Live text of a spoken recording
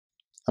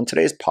On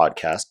today's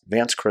podcast,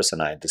 Vance, Chris,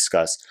 and I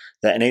discuss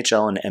the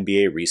NHL and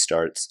NBA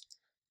restarts,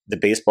 the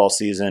baseball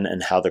season,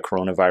 and how the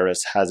coronavirus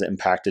has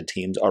impacted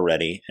teams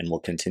already and will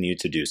continue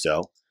to do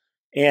so.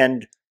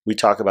 And we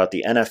talk about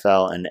the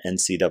NFL and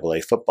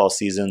NCAA football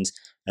seasons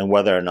and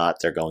whether or not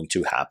they're going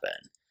to happen.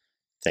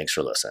 Thanks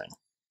for listening.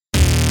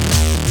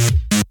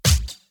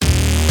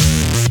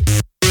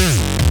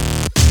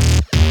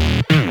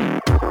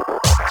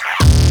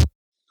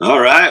 All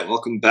right,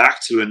 welcome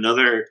back to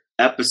another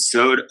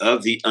episode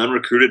of the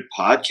Unrecruited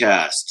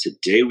Podcast.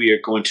 Today we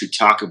are going to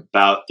talk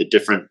about the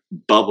different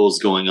bubbles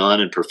going on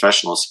in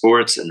professional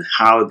sports and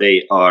how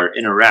they are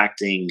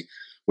interacting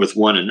with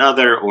one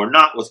another or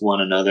not with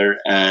one another,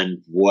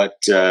 and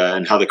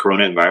and how the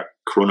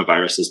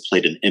coronavirus has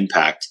played an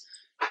impact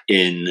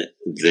in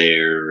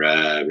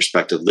their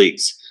respective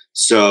leagues.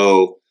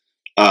 So,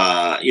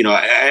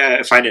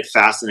 I find it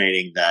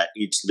fascinating that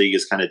each league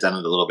has kind of done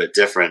it a little bit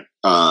different.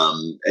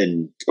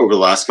 And over the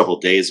last couple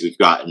of days, we've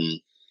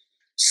gotten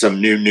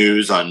some new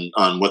news on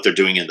what they're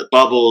doing in the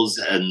bubbles,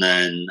 and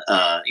then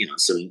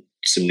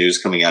some news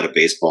coming out of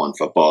baseball and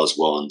football as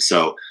well. And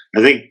so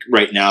I think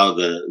right now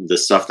the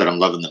stuff that I'm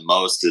loving the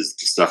most is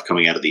the stuff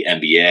coming out of the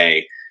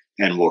NBA,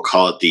 and we'll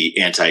call it the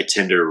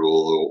anti-Tinder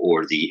rule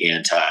or the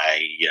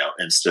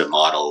anti-Insta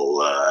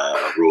model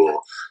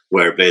rule,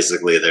 where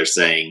basically they're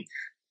saying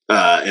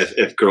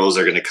if girls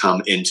are going to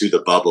come into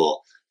the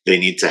bubble, they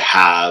need to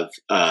have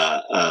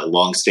a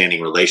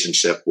long-standing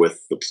relationship with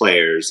the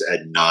players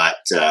and not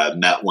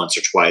met once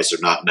or twice, or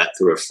not met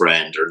through a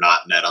friend, or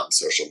not met on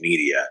social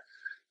media.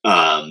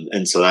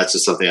 And so that's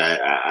just something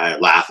I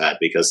laugh at,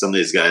 because some of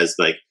these guys,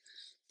 like,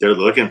 they're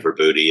looking for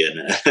booty, and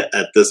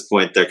at this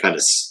point they're kind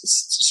of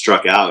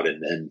struck out,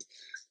 and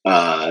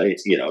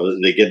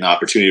they get an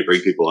opportunity to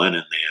bring people in,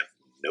 and they have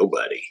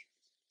nobody.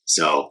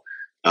 So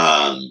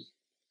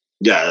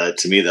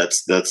to me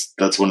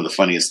that's one of the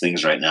funniest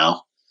things right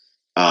now.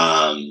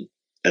 And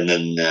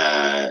then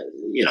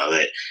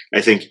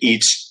I think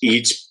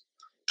each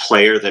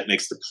player that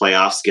makes the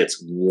playoffs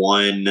gets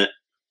one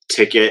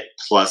ticket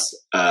plus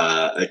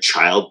a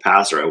child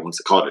pass, or I won't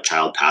call it a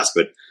child pass,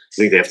 but I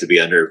think they have to be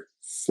under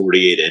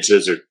 48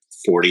 inches or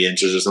 40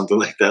 inches or something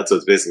like that. So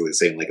it's basically the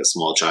same like a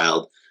small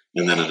child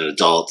and then an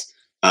adult.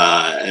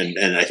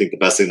 And I think the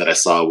best thing that I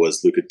saw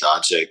was Luka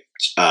Doncic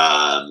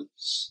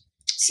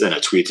sent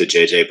a tweet to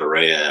JJ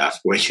Barea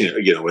after, with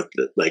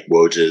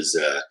Woj's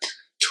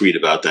tweet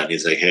about that, and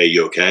he's like, "Hey,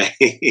 you okay?"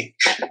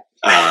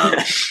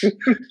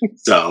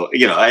 So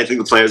I think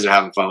the players are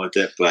having fun with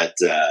it, but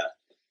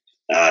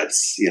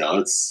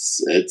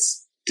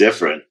it's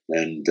different,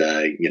 and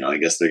I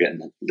guess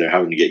they're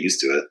having to get used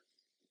to it.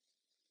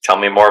 Tell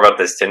me more about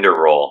this Tinder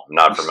rule. I'm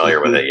not familiar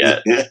with it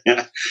yet.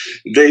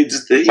 They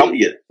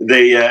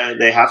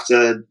have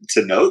to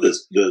know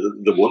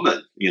the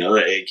woman.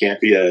 It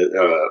can't be a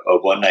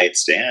one night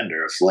stand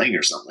or a fling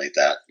or something like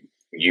that.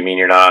 You mean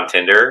you're not on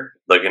Tinder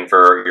looking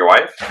for your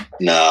wife?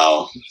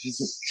 No,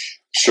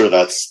 sure.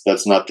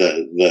 That's not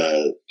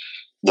the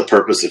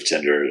purpose of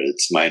Tinder.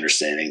 It's my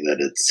understanding that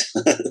it's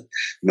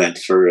meant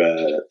for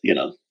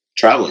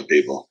traveling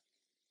people.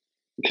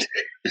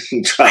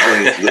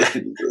 Traveling,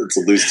 it's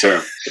a loose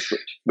term.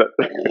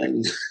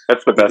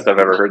 That's the best I've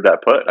ever heard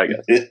that put, I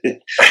guess.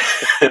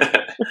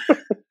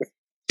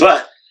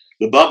 But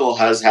the bubble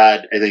has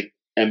had, I think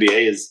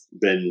NBA has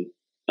been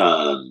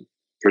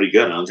pretty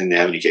good. I don't think they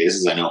have any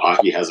cases. I know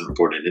hockey hasn't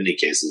reported any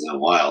cases in a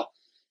while.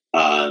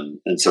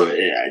 And so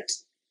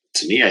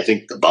to me, I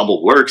think the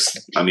bubble works.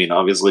 I mean,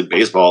 obviously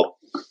baseball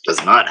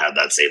does not have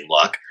that same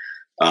luck.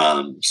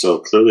 So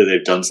clearly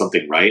they've done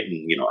something right,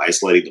 and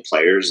isolating the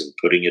players and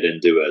putting it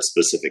into a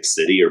specific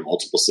city or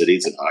multiple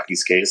cities in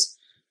hockey's case.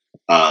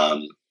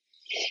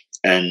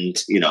 And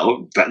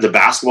the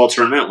basketball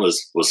tournament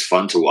was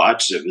fun to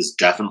watch. It was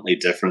definitely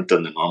different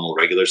than the normal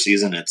regular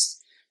season. It's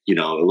a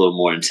little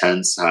more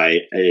intense,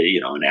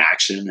 in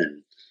action,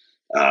 and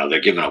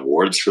they're giving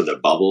awards for the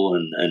bubble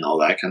and all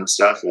that kind of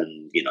stuff.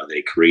 And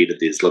they created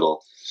these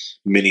little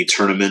mini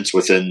tournaments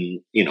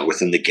within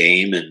the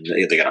game, and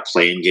they got a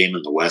play-in game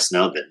in the West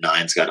now that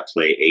 9's got to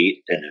play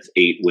 8, and if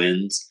 8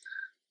 wins,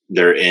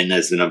 they're in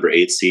as the number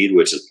 8 seed,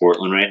 which is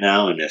Portland right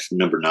now, and if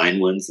number 9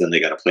 wins, then they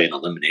got to play an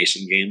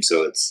elimination game.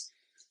 So it's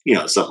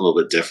something a little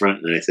bit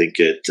different, and I think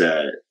it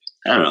I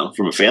don't know,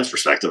 from a fan's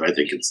perspective, I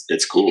think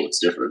it's cool, it's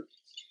different.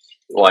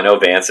 Well, I know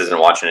Vance isn't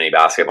watching any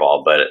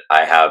basketball, but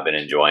I have been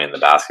enjoying the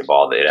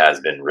basketball. It has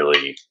been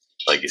really,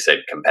 like you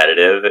said,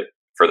 competitive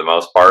for the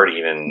most part.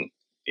 Even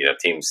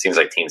seems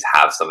like teams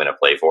have something to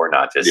play for,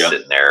 not just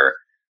sitting there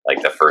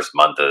like the first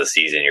month of the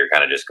season. You're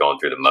kind of just going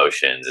through the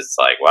motions. It's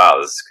like,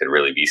 wow, this could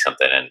really be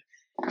something. And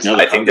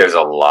I think there's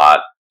a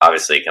lot.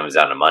 Obviously, it comes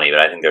down to money,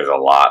 but I think there's a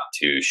lot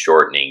to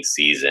shortening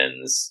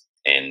seasons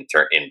in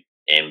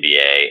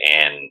NBA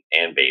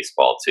and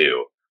baseball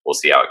too. We'll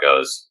see how it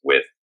goes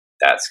with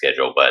that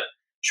schedule, but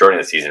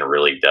shortening the season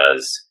really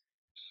does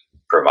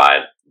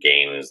provide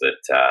games that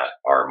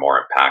are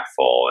more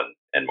impactful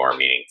and more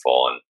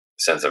meaningful and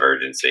sense of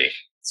urgency.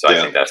 So I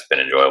think that's been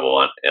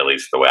enjoyable, at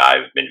least the way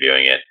I've been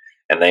viewing it.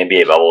 And the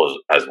NBA bubble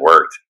has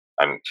worked.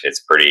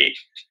 It's pretty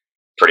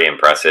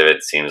impressive.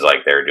 It seems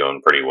like they're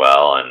doing pretty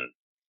well and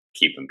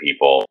keeping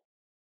people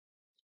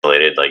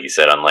related, like you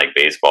said, unlike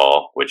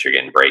baseball, which you're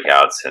getting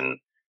breakouts. And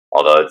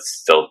although it's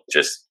still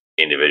just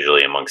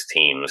individually amongst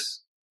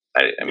teams,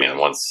 I mean,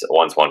 once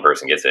one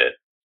person gets it,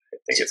 I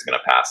think it's going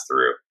to pass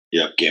through.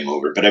 Yeah, game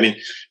over. But I mean,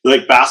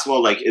 like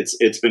basketball, like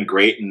it's been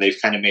great, and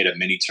they've kind of made a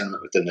mini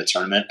tournament within the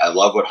tournament. I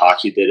love what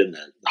hockey did, and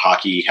the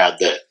hockey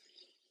had I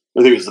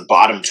think it was the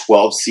bottom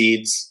 12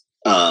 seeds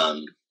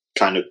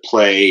kind of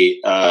play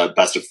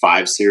best of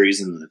 5 series,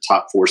 and the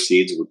top 4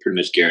 seeds were pretty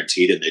much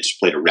guaranteed, and they just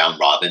played a round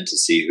robin to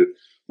see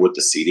what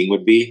the seeding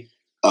would be.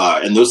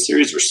 And those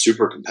series were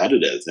super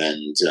competitive,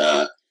 and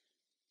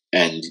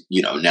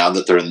now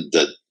that they're in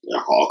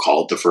I'll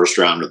call it the first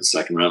round or the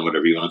second round,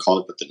 whatever you want to call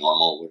it, but the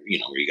normal, where you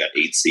got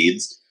 8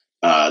 seeds,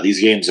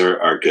 these games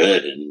are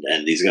good,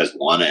 and these guys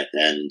won it,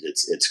 and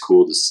it's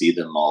cool to see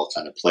them all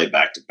kind of play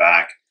back to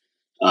back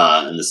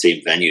in the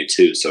same venue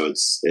too. So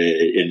it's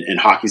and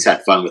hockey's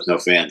had fun with no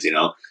fans,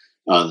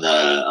 on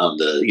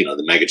the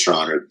the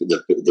Megatron or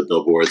the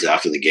billboards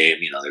after the game,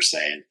 they're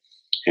saying,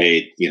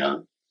 hey,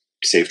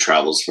 safe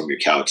travels from your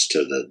couch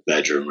to the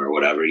bedroom or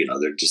whatever.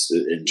 They're just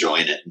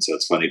enjoying it, and so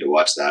it's funny to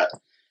watch that.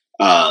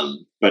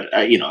 But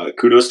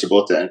kudos to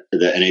both the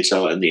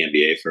NHL and the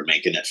NBA for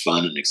making it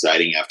fun and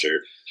exciting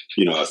after,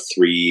 a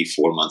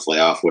 3-4 month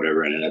layoff,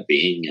 whatever it ended up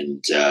being.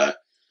 And,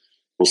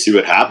 we'll see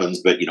what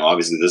happens. But,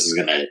 obviously this is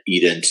going to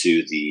eat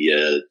into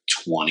the,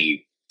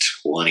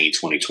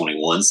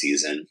 2020-2021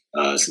 season,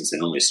 since they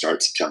only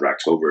start September,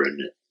 October,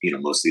 and,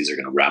 most of these are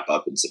going to wrap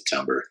up in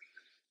September.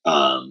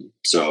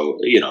 So,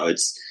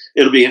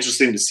 it'll be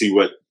interesting to see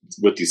what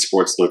these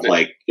sports look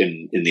like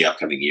in the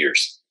upcoming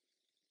years.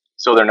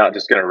 So they're not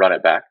just going to run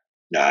it back?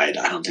 No, I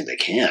don't think they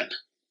can.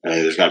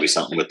 There's got to be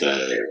something with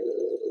the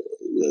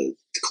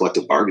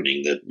collective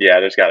bargaining that.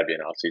 Yeah, there's got to be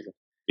an off season.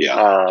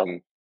 Yeah.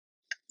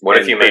 What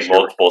if you made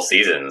multiple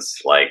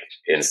seasons? Like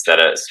instead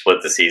of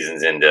split the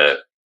seasons into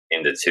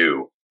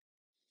 2.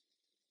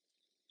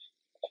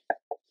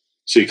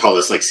 So you call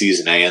this like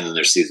season A, and then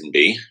there's season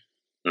B.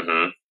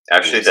 Mm-hmm.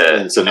 Actually,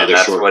 it's another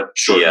short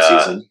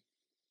season.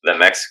 The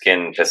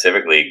Mexican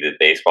Pacific League, the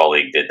baseball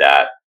league, did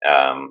that.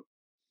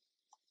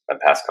 The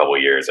past couple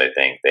of years, I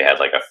think they had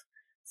like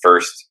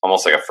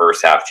almost like a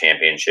first half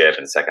championship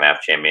and second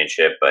half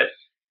championship, but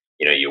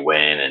you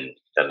win and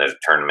then there's a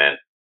tournament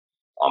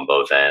on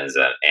both ends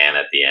and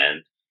at the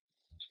end.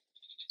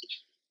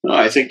 No,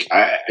 I think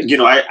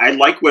I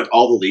like what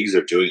all the leagues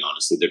are doing.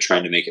 Honestly, they're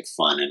trying to make it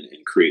fun and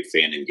create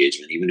fan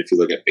engagement. Even if you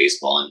look at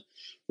baseball, and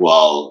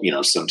while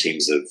some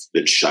teams have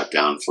been shut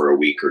down for a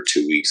week or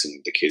 2 weeks,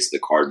 in the case of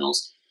the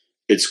Cardinals,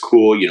 it's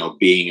cool.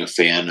 Being a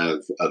fan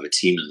of a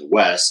team in the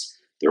West.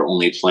 They're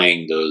only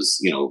playing those,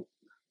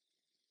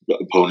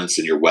 opponents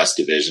in your West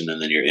division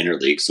and then your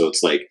interleague. So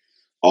it's like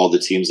all the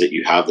teams that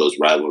you have those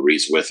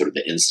rivalries with, or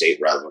the in-state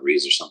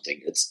rivalries or something.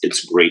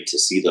 It's great to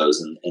see those,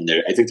 and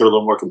I think they're a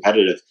little more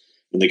competitive.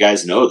 And the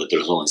guys know that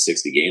there's only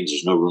 60 games.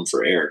 There's no room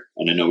for error.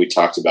 And I know we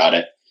talked about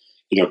it,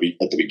 at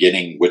the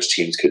beginning, which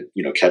teams could,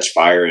 catch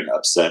fire and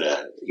upset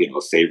a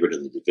favorite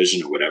in the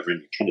division or whatever. And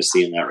you're kind of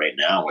seeing that right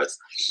now with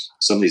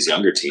some of these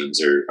younger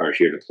teams are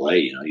here to play.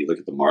 You look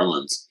at the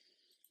Marlins.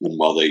 And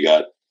while they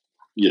got,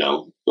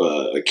 a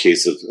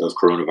case of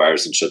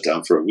coronavirus and shut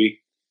down for a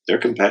week, they're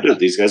competitive.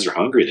 These guys are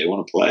hungry. They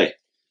want to play.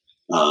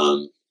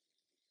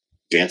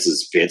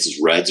 Vance's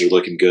Reds are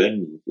looking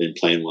good and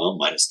playing well,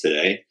 minus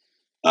today.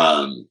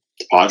 The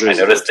Padres.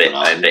 I noticed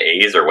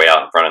the A's are way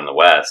out in front in the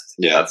West.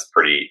 Yeah, that's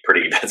pretty.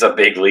 That's a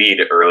big lead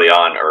early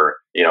on, or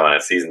in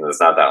a season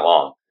that's not that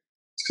long.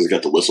 It's because we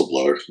got the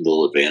whistleblower, a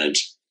little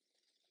advantage.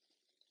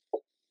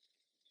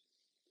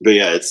 But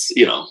yeah,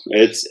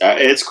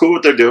 it's cool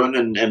what they're doing,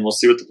 and we'll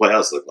see what the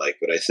playoffs look like.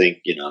 But I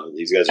think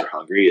these guys are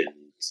hungry, and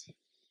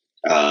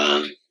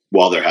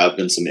while there have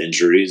been some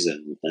injuries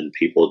and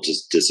people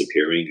just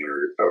disappearing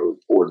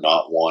or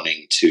not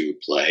wanting to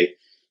play,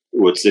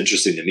 what's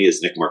interesting to me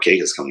is Nick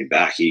Markakis coming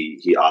back.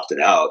 He opted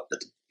out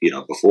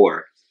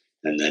before,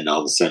 and then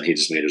all of a sudden he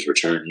just made his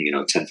return.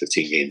 10,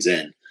 15 games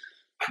in.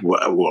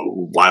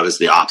 Why was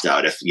the opt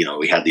out if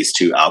we had these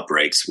 2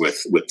 outbreaks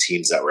with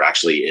teams that were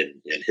actually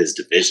in his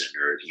division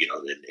or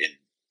in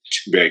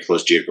very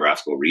close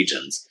geographical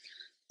regions?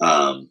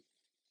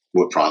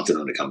 What prompted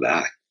him to come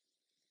back?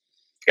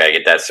 Gotta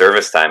get that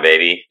service time,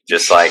 baby.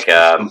 Just like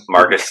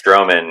Marcus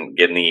Stroman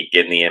getting the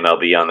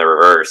MLB on the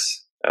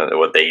reverse.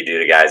 What they do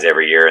to guys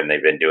every year, and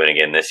they've been doing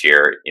again this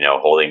year.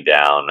 Hold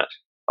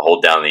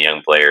down the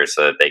young players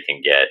so that they can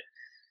get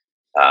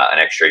an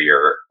extra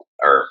year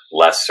or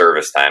less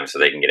service time so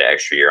they can get an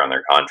extra year on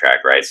their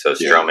contract, right? So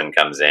Stroman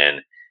comes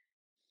in.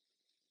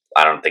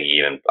 I don't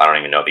even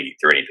know if he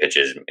threw any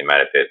pitches. He might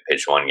have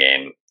pitched 1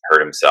 game,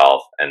 hurt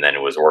himself, and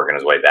then was working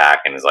his way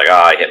back and is like,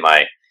 I hit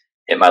my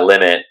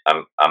limit.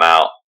 I'm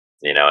out.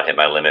 Hit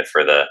my limit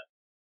for the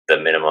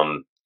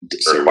minimum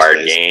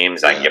required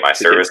games. I can get my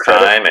service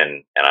time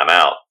and I'm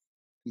out.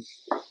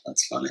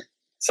 That's funny.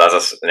 So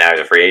now he's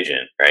a free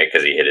agent, right?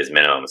 Because he hit his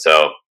minimum.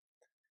 So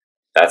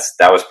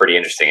that was pretty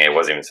interesting. It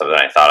wasn't even something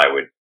I thought I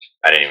would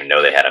I didn't even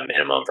know they had a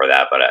minimum for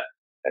that, but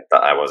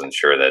I wasn't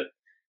sure that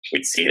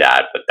we'd see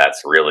that. But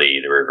that's really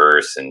the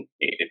reverse, and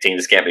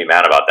teams can't be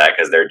mad about that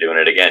because they're doing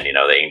it again. You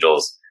know, the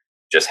Angels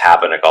just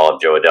happened to call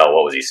up Joe Adell.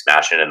 What was he,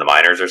 smashing in the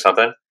minors or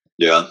something?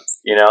 Yeah.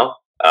 You know,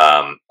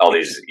 all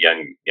these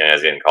young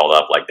guys getting called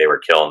up like they were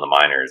killing the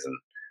minors, and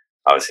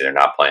obviously they're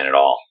not playing at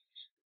all.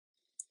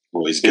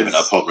 Well, he's giving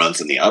up home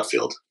runs in the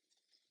outfield.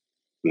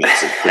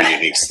 That's a pretty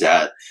unique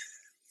stat.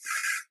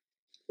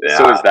 Yeah,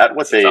 so is that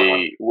what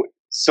they?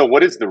 So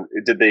what is the?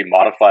 Did they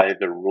modify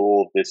the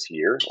rule this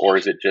year, or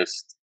is it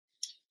just?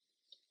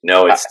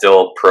 No, it's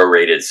still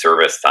prorated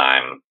service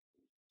time.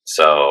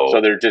 So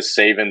they're just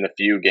saving the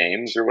few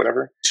games or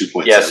whatever.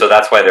 2.7. Yeah, so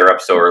that's why they're up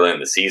so early in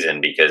the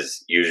season,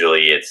 because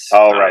usually it's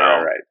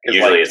right.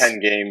 Usually like 10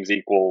 games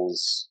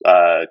equals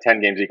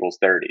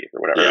 30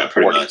 or whatever. Yeah,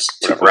 pretty 40, much.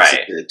 Whatever.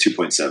 Right,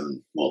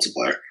 2.7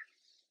 multiplier.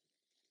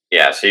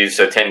 Yeah,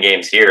 so 10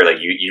 games here, like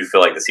you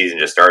feel like the season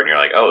just started, and you're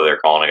like, oh, they're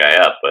calling a guy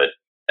up, but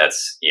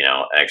that's an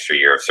extra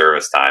year of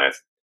service time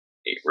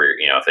if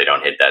they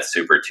don't hit that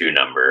Super 2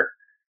 number,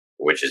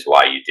 which is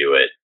why you do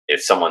it.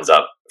 If someone's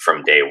up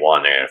from day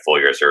one, they're in a full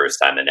year of service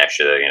time. The next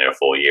year, they're going to get a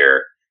full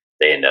year.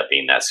 They end up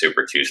being that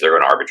Super 2. So they're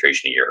going to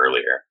arbitration a year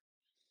earlier.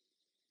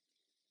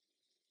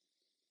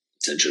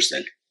 It's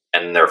interesting.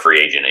 And they're free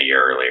agent a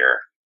year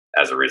earlier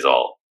as a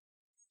result.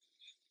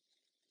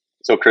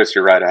 So, Chris,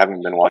 you're right. I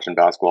haven't been watching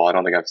basketball. I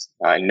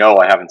know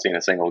I haven't seen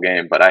a single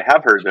game, but I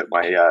have heard that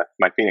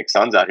my Phoenix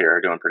Suns out here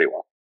are doing pretty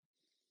well.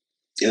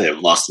 Yeah, they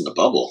haven't lost in the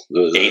bubble.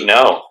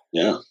 8-0.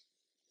 Yeah.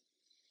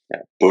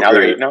 Booker, now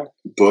they're 8-0?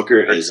 Booker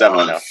is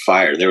on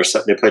fire. They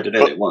played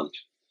today. They won.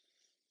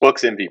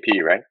 Book's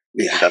MVP, right?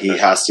 Yeah, he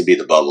has to be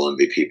the bubble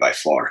MVP by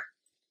far.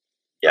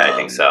 Yeah, I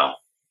think so.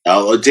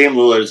 Dame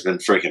Lillard's been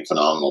freaking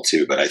phenomenal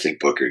too, but I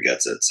think Booker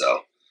gets it.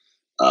 So,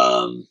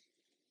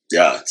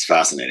 yeah, it's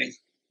fascinating.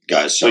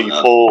 Guys, so you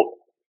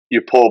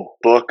pull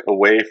Book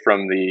away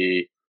from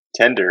the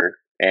tender,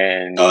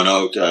 and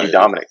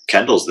Dominic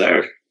Kendall's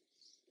there.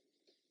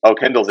 Oh,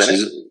 Kendall's in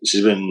it.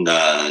 She's been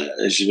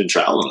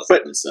traveling with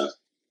him and stuff.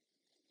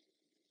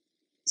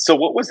 So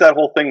what was that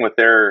whole thing with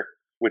their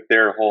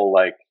whole,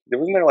 like,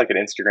 wasn't there like an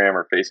Instagram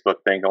or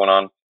Facebook thing going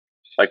on?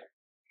 Like,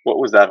 what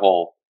was that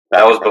whole?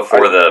 That was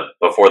before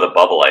the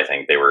bubble. I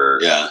think they were.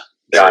 Yeah.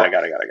 Got it.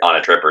 On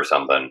a trip or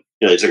something.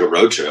 Yeah, they took a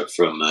road trip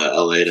from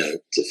LA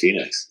to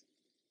Phoenix.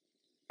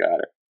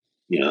 Got it.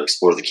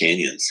 Explore the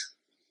canyons.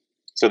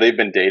 So they've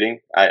been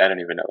dating? I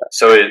didn't even know that.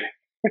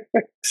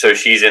 So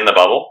she's in the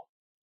bubble?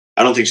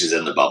 I don't think she's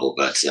in the bubble,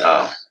 but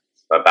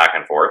back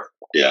and forth.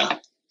 Yeah.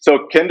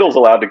 So Kendall's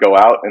allowed to go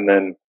out and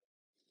then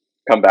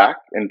come back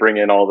and bring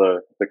in all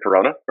the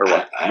Corona, or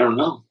what? I don't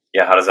know.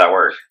 Yeah, how does that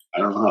work? I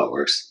don't know how it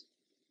works.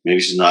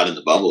 Maybe she's not in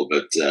the bubble,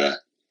 but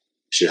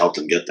she helped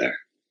them get there.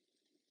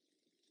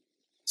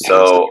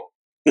 So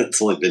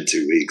it's only been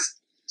 2 weeks.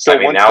 So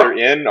once they're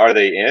in, are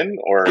they in?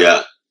 Or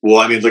yeah.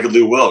 Well, I mean, look at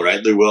Lou Will,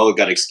 right? Lou Will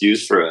got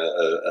excused for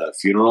a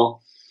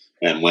funeral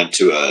and went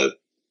to a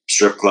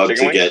strip club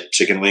get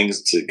chicken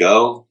wings to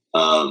go,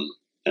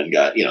 and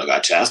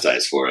got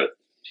chastised for it.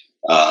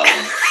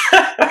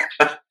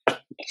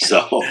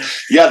 So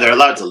yeah, they're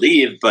allowed to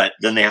leave, but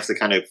then they have to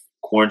kind of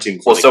quarantine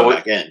before they come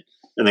back in.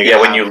 And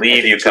when you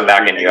leave, you come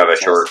back and you have a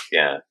short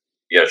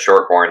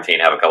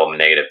quarantine, have a couple of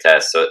negative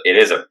tests. So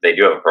they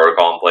do have a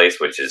protocol in place,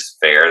 which is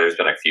fair. There's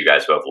been a few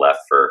guys who have left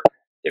for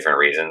different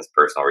reasons,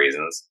 personal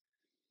reasons,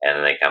 and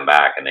then they come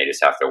back and they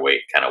just have to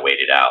wait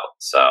it out.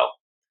 So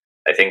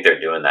I think they're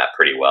doing that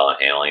pretty well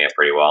and handling it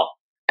pretty well.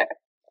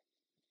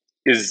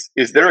 Is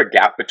there a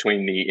gap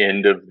between the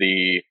end of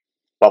the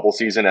bubble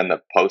season and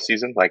the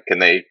postseason? Like, can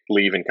they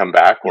leave and come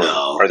back, or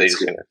are they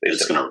just going to?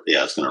 It's going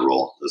to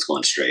roll. It's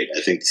going straight.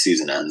 I think the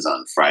season ends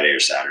on Friday or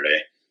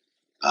Saturday,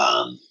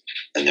 and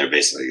they're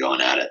basically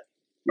going at it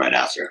right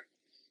after.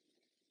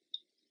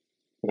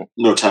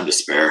 No time to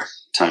spare.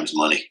 Time's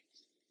money.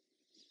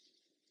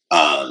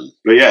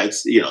 But yeah,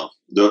 it's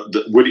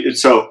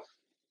so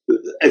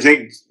I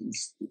think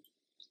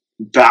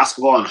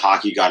basketball and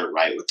hockey got it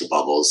right with the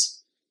bubbles.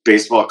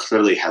 Baseball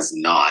clearly has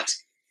not,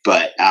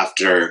 but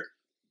after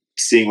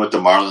seeing what the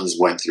Marlins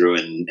went through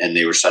and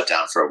they were shut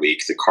down for a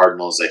week, the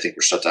Cardinals, I think,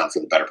 were shut down for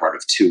the better part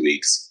of 2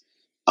 weeks.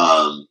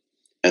 And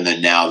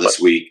then now this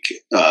week,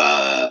 2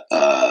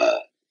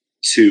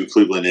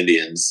 Cleveland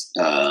Indians,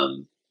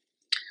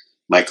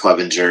 Mike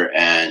Clevenger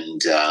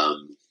and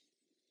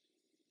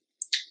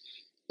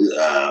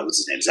what's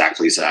his name, Zach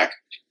Plesac,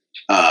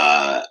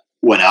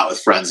 went out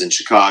with friends in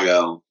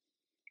Chicago.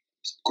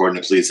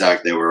 According to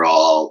Plesac, they were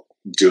all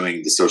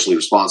doing the socially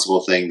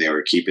responsible thing. They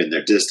were keeping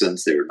their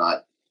distance. They were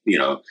not,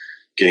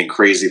 getting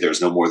crazy. There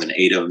was no more than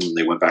 8 of them.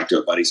 They went back to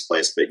a buddy's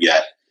place, but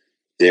yet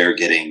they're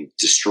getting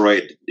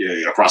destroyed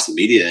across the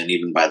media and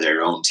even by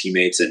their own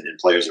teammates and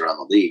players around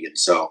the league. And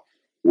so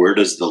where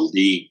does the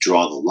league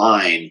draw the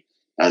line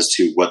as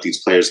to what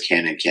these players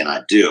can and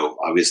cannot do?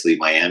 Obviously,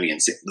 Miami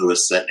and St.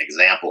 Louis set an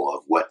example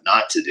of what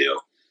not to do,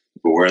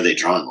 but where are they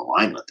drawing the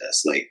line with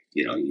this? Like,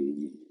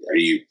 are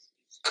you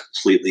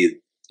completely,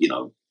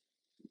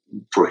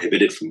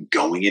 prohibited from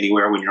going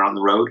anywhere when you're on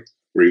the road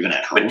or even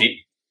at home?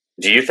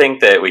 Do you think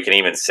that we can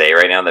even say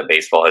right now that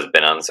baseball has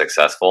been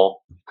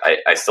unsuccessful?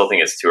 I still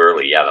think it's too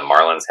early. Yeah, the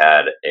Marlins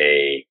had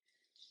a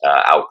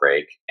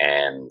outbreak,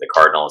 and the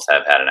Cardinals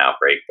have had an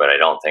outbreak, but I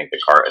don't think I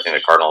think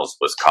the Cardinals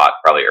was caught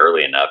probably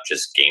early enough.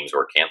 Just games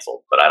were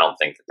canceled, but I don't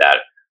think that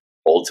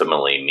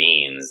ultimately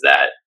means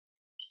that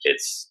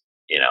it's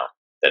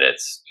that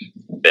it's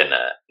been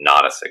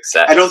not a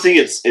success. I don't think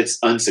it's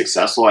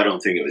unsuccessful. I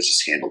don't think it was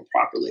just handled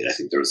properly. I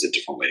think there was a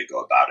different way to go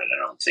about it. I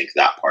don't think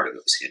that part of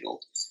it was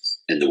handled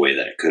in the way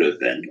that it could have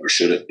been or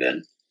should have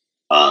been.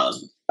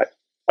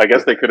 I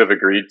guess they could have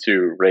agreed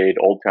to raid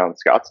Old Town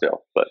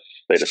Scottsdale, but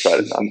they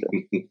decided not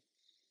to.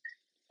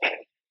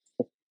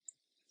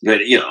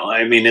 But,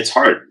 I mean, it's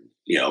hard.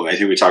 I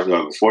think we talked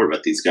about it before,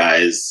 but these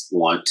guys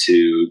want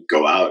to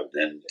go out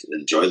and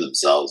enjoy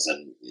themselves,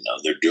 and,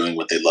 they're doing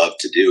what they love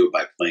to do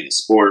by playing a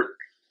sport.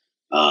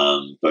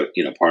 But,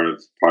 part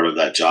of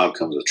that job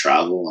comes with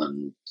travel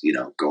and,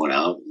 going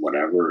out,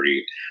 whatever, or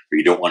you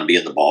don't want to be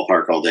in the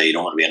ballpark all day. You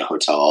don't want to be in a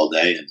hotel all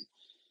day.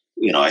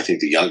 And, I think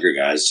the younger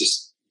guys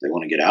they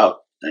want to get out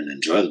and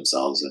enjoy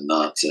themselves and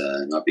not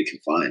be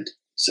confined.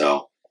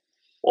 So,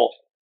 well,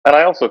 and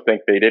I also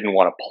think they didn't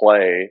want to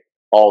play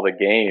all the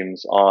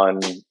games on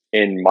these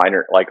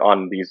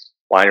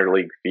minor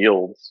league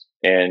fields,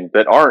 and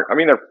that aren't. I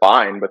mean, they're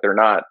fine, but they're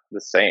not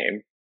the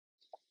same.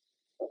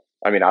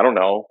 I mean, I don't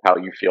know how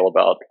you feel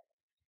about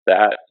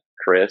that,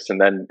 Chris, and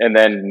then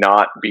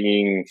not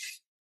being,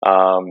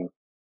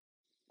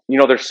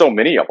 there's so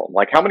many of them.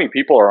 Like, how many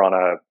people are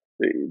on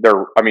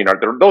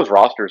those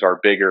rosters are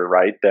bigger,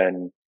 right?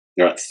 Than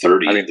they're at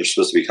 30. I mean, they're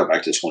supposed to be come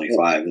back to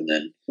 25, and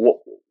then.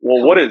 Well,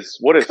 what does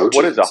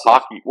a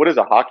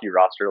hockey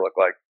roster look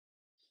like?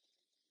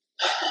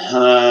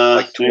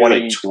 Like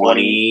 20,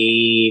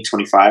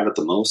 25 at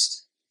the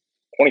most.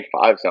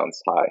 25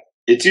 sounds high.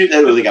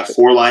 They got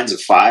 4 lines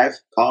of 5.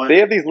 Colin. They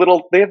have these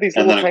little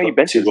tiny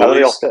benches. How do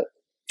they all fit?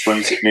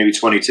 22, maybe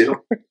 22.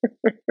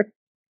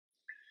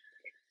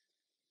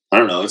 I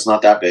don't know. It's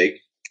not that big.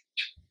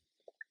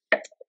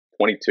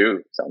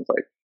 22 sounds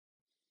like.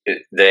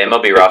 The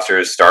MLB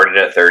rosters started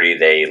at 30.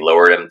 They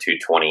lowered them to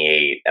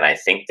 28, and I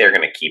think they're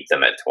going to keep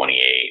them at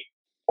 28,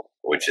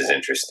 which is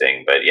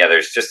interesting. But yeah,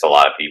 there's just a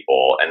lot of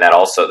people, and then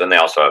they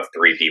also have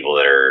 3 people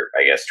that are,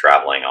 I guess,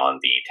 traveling on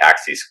the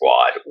taxi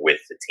squad with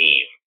the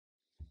team.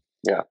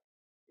 Yeah,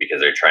 because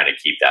they're trying to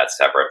keep that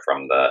separate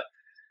from the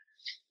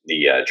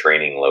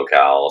training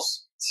locales.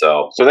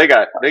 So they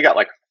got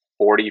like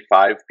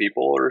 45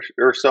 people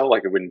or so,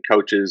 like when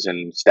coaches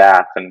and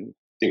staff, and I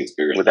think it's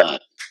bigger than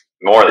that.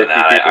 More than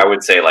that, I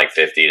would say like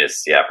 50 to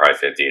probably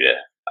 50 to.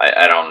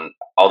 I don't.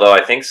 Although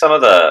I think some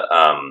of the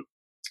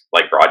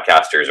like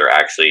broadcasters are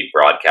actually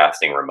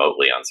broadcasting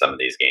remotely on some of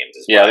these games.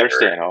 Yeah, they're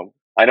staying home.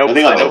 I know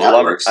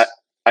Blummer's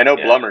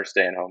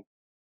staying home.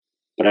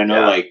 But I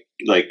know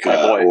like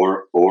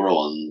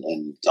Oral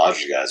and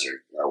Dodger guys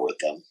are with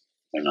them.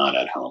 They're not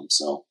at home,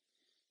 so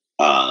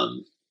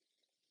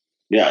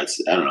yeah,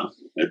 I don't know.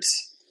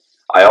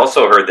 I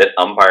also heard that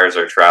umpires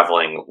are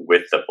traveling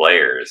with the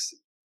players,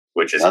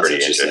 which is pretty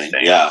interesting.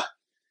 Yeah,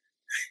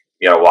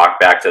 you gotta walk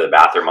back to the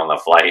bathroom on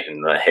the flight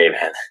and hey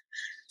man,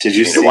 did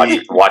you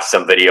see? Watch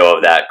some video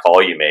of that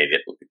call you made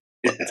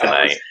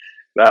tonight?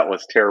 That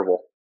was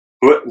terrible.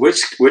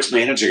 Which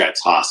manager got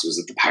tossed? Was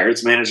it the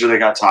Pirates manager that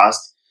got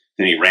tossed?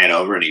 And he ran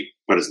over and he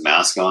put his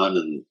mask on,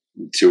 and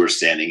 2 were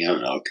standing. I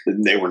don't know.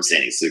 They weren't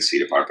standing 6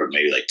 feet apart, but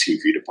maybe like 2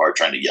 feet apart,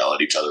 trying to yell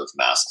at each other with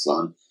masks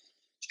on.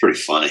 It's pretty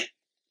funny.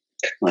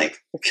 Like,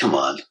 come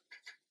on.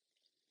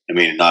 I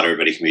mean, not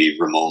everybody can be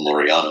Ramon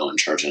Laureano and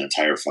charge an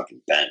entire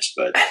fucking bench,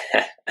 but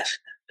that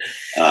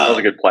was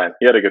a good plan.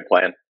 He had a good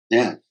plan.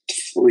 Yeah.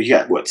 Well, you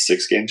got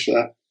 6 games for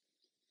that?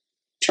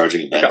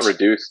 Charging a bench. It got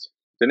reduced.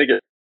 Didn't it get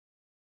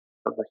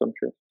or some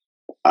shit?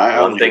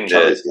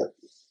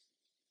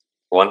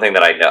 One thing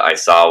that I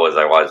saw was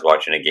I was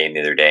watching a game the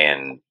other day,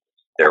 and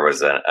there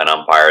was an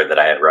umpire that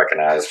I had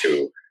recognized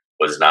who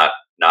was not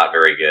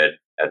very good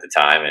at the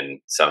time, and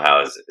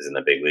somehow is in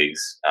the big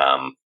leagues. I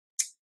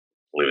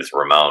believe it's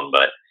Ramon,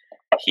 but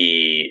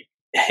it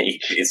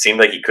seemed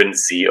like he couldn't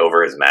see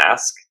over his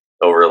mask,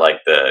 over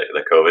like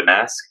the COVID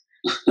mask,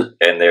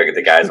 and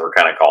the guys were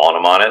kind of calling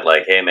him on it,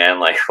 like, "Hey man,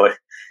 like what?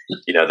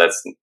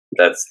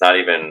 That's not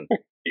even.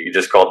 You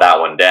just called that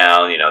one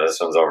down. This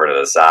one's over to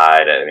the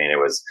side." I mean, it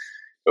was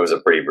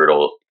a pretty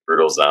brutal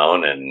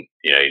zone, and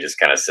you just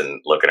kind of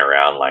sitting looking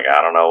around like,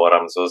 I don't know what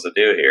I'm supposed to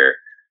do here.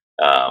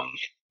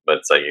 But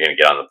it's like you're gonna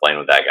get on the plane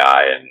with that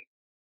guy and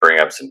bring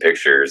up some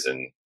pictures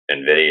and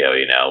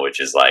video,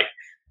 which is like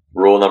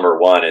rule number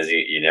 1 is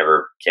you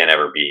can't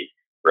ever be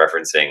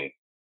referencing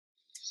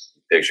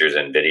pictures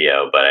and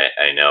video. But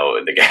I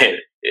know the guy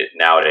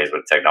nowadays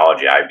with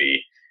technology, I'd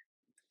be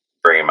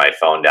bringing my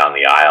phone down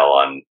the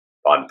aisle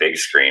on big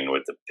screen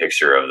with the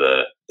picture of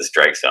the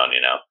strike zone.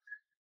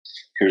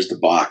 Here's the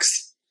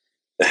box.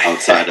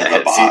 Outside of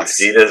the box.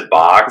 See this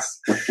box?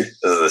 This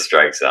is the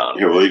strike zone.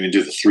 Here, we'll even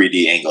do the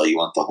 3D angle. You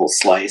want the whole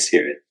slice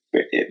here.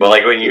 But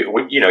like when you're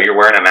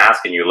wearing a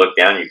mask and you look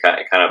down, you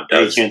kind of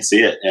does. You can't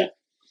see it. Yeah.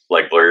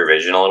 Like blur your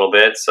vision a little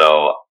bit.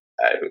 So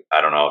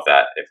I don't know if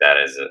that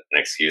is an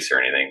excuse or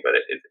anything, but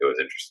it was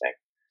interesting.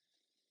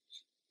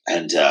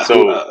 And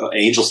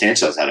Angel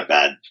Sanchez had a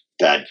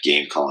bad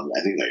game calling.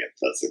 I think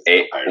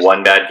that's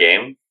one bad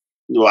game.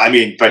 Well, I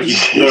mean, but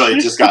he literally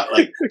just got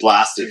like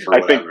blasted for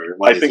whatever.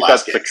 I think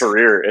that's the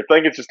career. I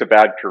think it's just a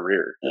bad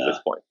career at this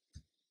point.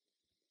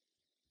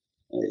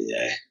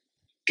 Yeah,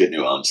 good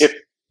nuance.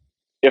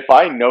 If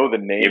I know the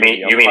name,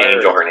 you mean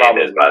Angel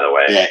Hernandez, by the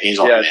way? Yeah,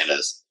 Angel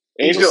Hernandez.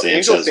 Angel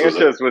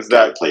Sanchez was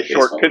that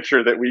short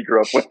pitcher that we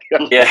grew up with.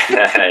 yeah,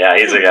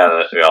 he's a guy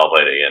that we all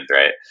played against,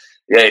 right?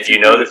 Yeah, if you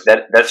know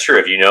that's true.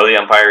 If you know the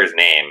umpire's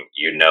name,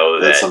 you know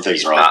that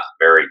he's wrong. Not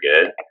very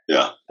good.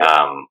 Yeah.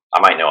 I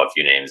might know a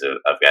few names of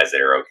guys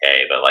that are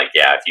okay, but like,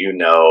 yeah, if you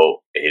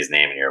know his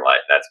name in your life,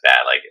 that's bad.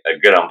 Like a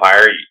good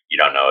umpire, you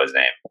don't know his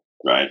name.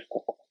 Right.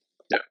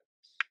 Yeah.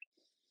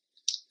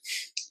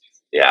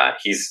 Yeah,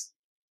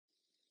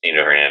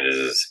 Angel Hernandez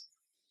is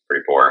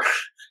pretty poor.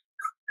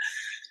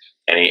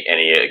 and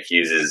he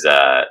accuses,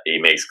 he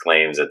makes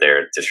claims that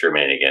they're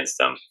discriminating against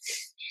him.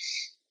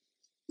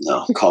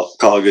 No,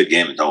 call a good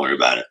game and don't worry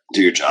about it.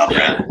 Do your job,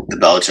 right? The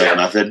Belichick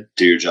method.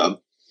 Do your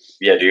job.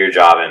 Yeah, do your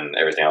job, and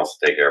everything else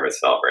will take care of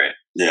itself, right?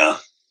 Yeah.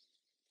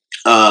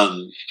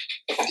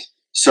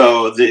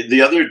 So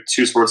the other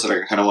two sports that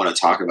I kind of want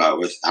to talk about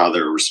with how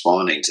they're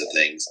responding to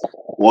things.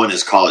 One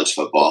is college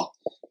football,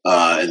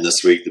 and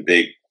this week the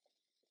Big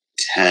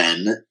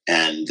Ten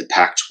and the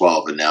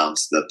Pac-12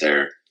 announced that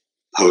they're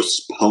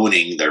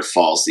postponing their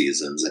fall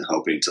seasons and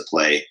hoping to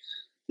play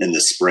in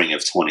the spring of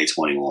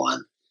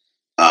 2021.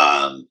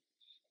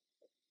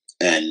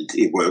 And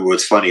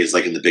what's funny is,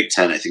 like, in the Big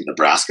Ten, I think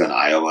Nebraska and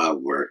Iowa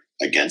were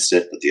against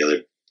it, but the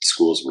other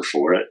schools were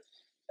for it.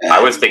 And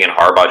I was thinking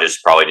Harbaugh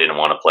just probably didn't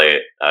want to play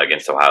it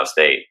against Ohio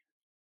State.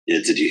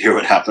 Did you hear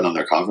what happened on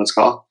their conference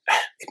call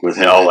with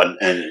him? No, and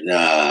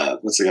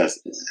what's the guy's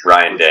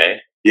Ryan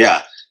Day?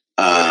 Yeah.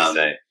 What did he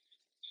say?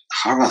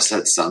 Harbaugh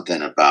said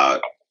something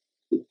about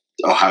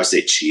Ohio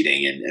State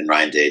cheating, and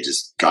Ryan Day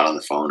just got on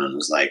the phone and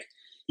was like,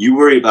 "You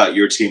worry about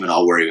your team, and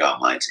I'll worry about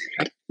my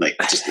team." Like,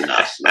 just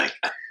enough. Like,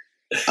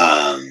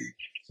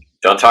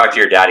 don't talk to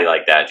your daddy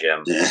like that,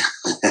 Jim.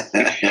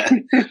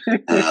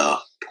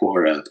 Oh,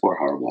 poor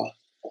Harbaugh.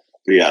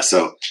 But yeah,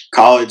 so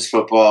college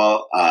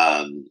football,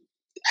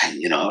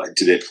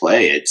 do they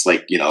play? It's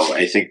like,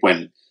 I think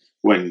when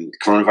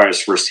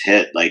coronavirus first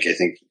hit, like, I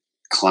think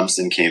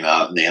Clemson came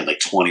out and they had like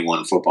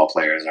 21 football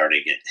players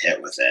already get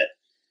hit with it.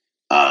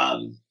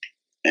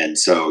 And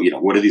so,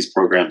 what do these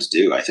programs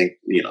do? I think,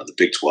 the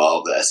Big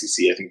 12, the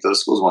SEC, I think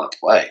those schools want to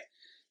play.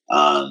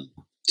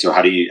 So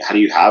how do you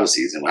have a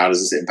season? How does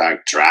this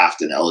impact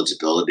draft and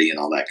eligibility and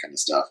all that kind of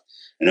stuff?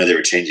 I know they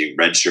were changing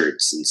red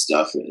shirts and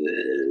stuff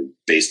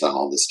based on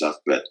all this stuff,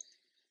 but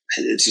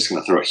it's just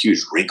going to throw a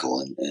huge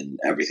wrinkle in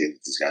everything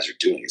that these guys are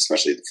doing,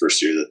 especially the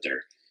first year that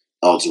they're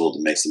eligible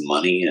to make some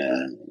money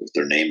with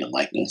their name and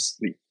likeness.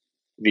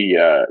 The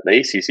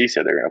ACC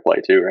said they're going to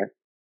play too, right?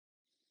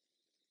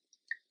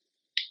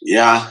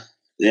 Yeah.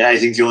 I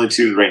think the only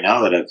two right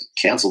now that have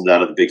canceled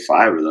out of the Big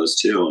Five are those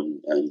two,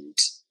 and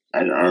I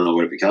don't know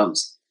what it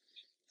becomes.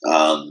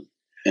 I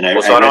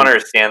don't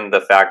understand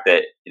the fact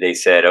that they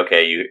said,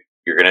 okay,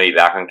 you're going to be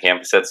back on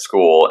campus at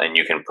school and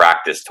you can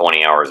practice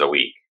 20 hours a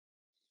week.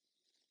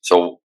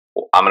 So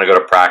I'm going to go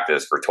to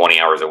practice for 20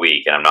 hours a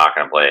week and I'm not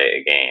going to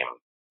play a game.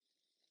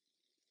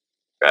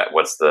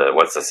 What's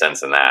the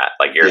sense in that?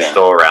 Like, you're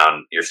still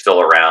around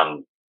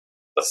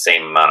the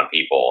same amount of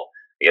people.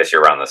 I guess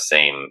you're around the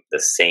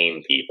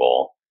same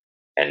people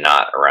and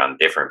not around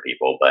different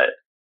people, but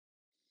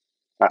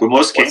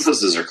most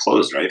campuses are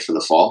closed, right, for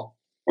the fall?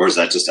 Or is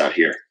that just out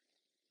here?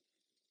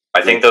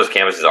 I think those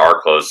campuses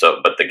are closed,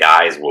 but the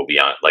guys will be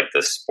on, like,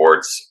 the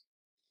sports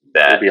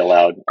that will be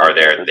allowed are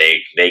there.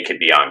 They could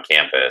be on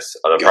campus.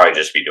 They'll probably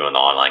just be doing the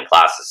online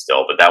classes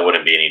still, but that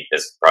wouldn't be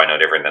it's probably no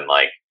different than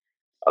like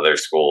other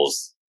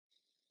schools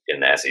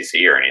in the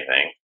SEC or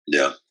anything.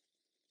 Yeah.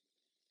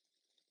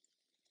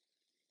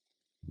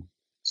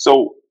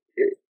 So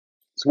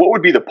what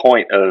would be the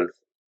point of?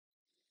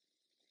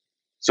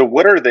 So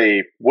what are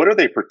they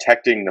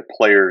protecting the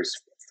players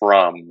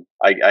from?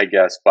 I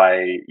guess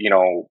by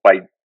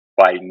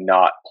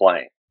not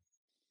playing.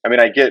 I mean,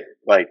 I get,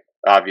 like,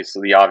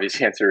 obviously the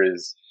obvious answer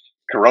is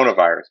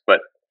coronavirus, but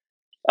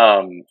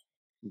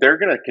they're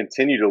going to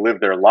continue to live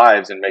their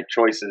lives and make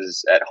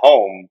choices at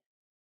home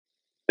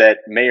that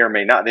may or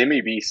may not. They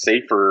may be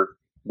safer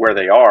where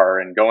they are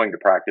and going to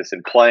practice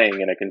and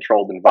playing in a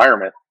controlled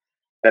environment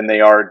than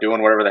they are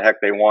doing whatever the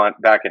heck they want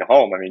back at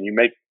home. I mean,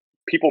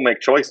 people make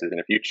choices, and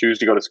if you choose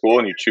to go to school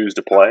and you choose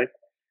to play,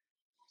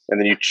 and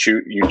then you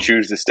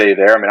choose to stay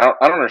there. I mean,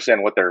 I don't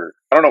understand what they're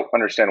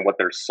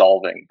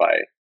solving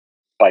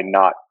by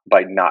not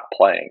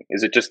playing.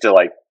 Is it just to,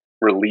 like,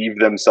 relieve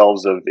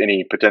themselves of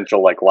any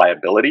potential, like,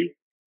 liability?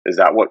 Is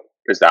that what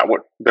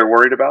they're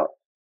worried about?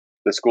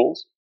 The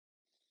schools?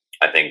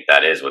 I think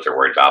that is what they're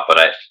worried about. But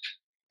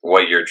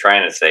what you're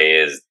trying to say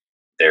is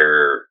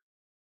they're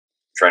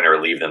trying to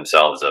relieve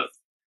themselves of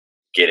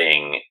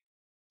getting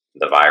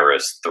the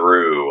virus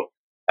through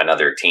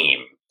another team.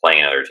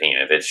 playing another team.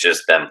 If it's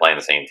just them playing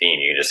the same team,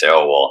 you can just say,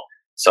 oh, well,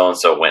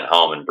 so-and-so went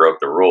home and broke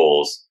the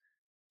rules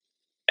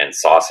and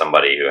saw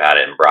somebody who had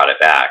it and brought it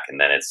back. And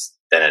then it's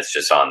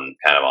just on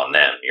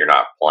them. You're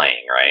not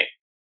playing, right?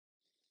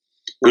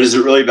 But is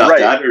it really about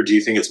that, or do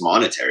you think it's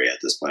monetary at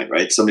this point,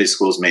 right? Some of these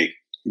schools make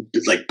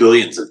like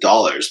billions of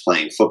dollars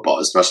playing football,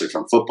 especially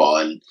from football,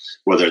 and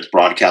whether it's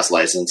broadcast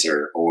license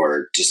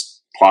or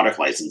just product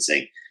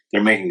licensing,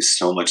 they're making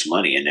so much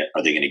money. And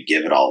are they going to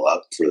give it all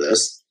up for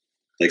this?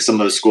 Like some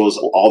of those schools,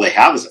 all they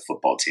have is a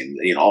football team.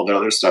 You know, all the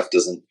other stuff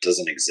doesn't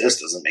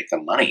exist, doesn't make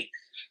them money.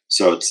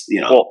 So it's,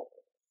 you know.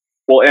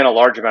 Well, and a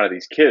large amount of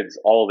these kids,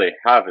 all they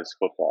have is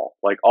football.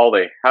 Like all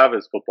they have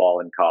is football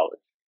in college.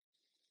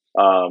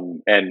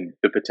 And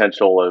the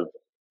potential of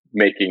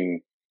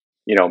making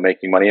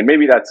money. And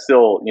maybe that's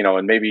still,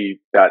 and maybe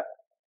that,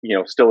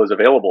 still is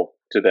available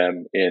to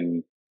them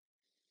in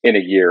a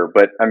year.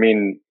 But I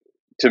mean,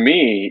 to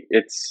me,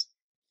 it's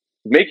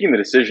making the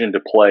decision to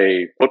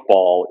play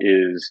football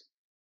is,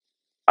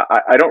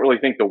 I don't really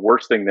think the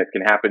worst thing that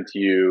can happen to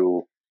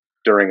you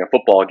during a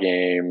football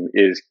game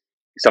is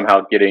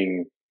somehow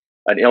getting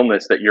an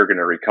illness that you're going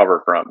to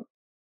recover from.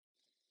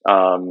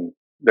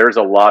 There's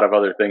a lot of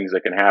other things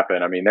that can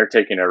happen. I mean, they're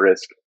taking a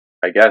risk,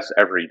 I guess,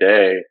 every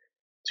day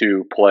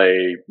to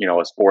play,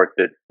 a sport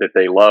that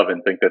they love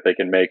and think that they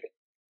can make,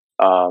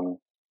 can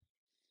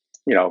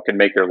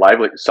make their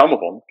livelihood. Some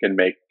of them can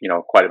make,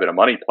 quite a bit of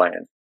money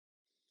playing.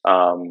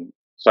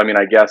 So, I mean,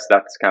 I guess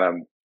that's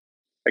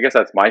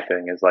my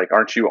thing is like,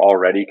 aren't you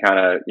already kind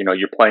of,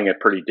 you're playing a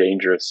pretty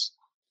dangerous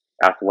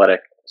athletic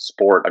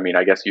sport. I mean,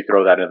 I guess you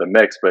throw that into the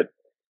mix, but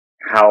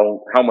how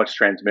much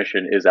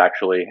transmission is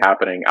actually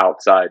happening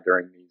outside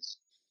during these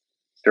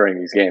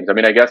games? I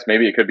mean, I guess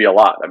maybe it could be a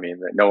lot. I mean,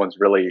 no one's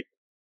really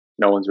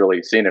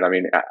seen it. I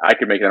mean, I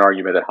could make an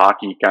argument that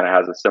hockey kind of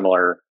has a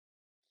similar.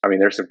 I mean,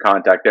 there's some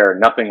contact there,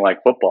 nothing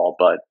like football,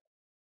 but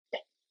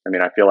I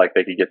mean, I feel like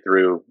they could get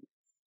through.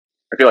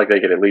 I feel like they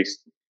could at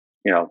least,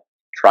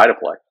 try to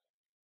play.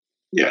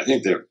 Yeah, I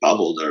think they're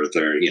bubbled, or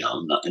they're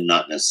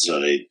not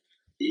necessarily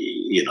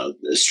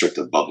as strict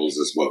of bubbles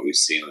as what we've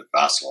seen with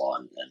basketball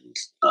and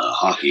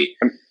hockey.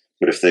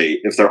 But if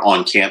they're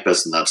on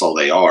campus and that's all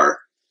they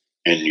are,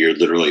 and you're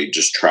literally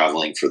just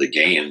traveling for the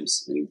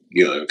games and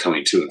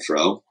coming to and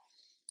fro,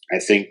 I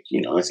think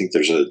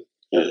there's a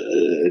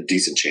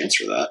decent chance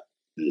for that,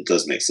 and it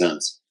does make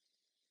sense.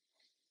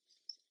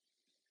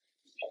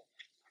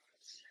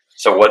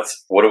 So what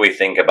do we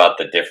think about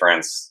the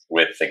difference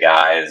with the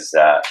guys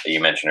that you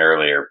mentioned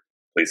earlier,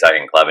 Plesac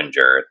and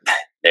Clevenger?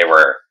 They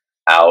were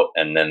out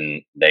and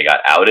then they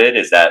got outed.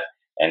 Is that,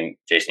 and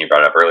Jason, you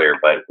brought it up earlier,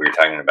 but we were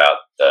talking about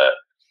the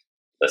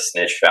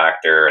snitch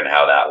factor and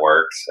how that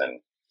works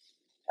and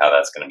how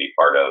that's going to be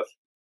part of.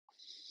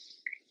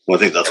 Well,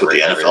 I think that's what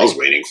the NFL is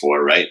waiting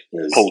for, right?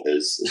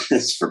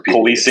 Is for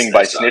people policing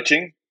by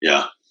snitching.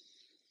 Yeah,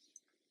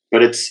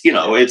 but it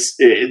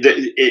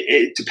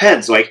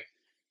depends. Like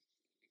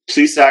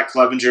Plesac,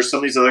 Clevenger, some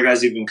of these other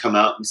guys even come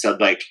out and said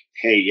like,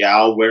 hey, yeah,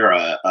 I'll wear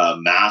a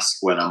mask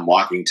when I'm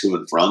walking to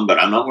and from, but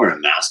I'm not wearing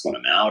a mask when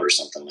I'm out or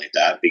something like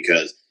that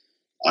because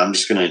I'm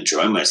just going to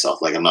enjoy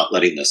myself. Like I'm not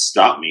letting this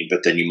stop me.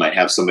 But then you might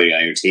have somebody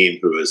on your team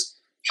who is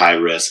high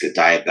risk, a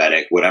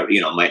diabetic, whatever,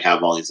 might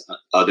have all these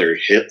other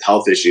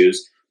health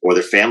issues, or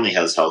their family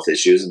has health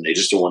issues and they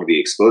just don't want to be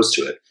exposed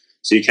to it.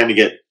 So you kind of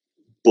get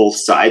both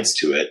sides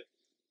to it.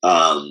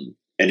 And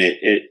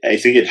I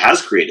think it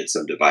has created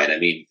some divide. I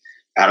mean,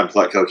 Adam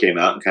Plutko came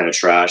out and kind of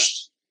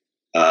trashed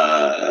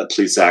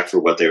Plesac for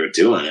what they were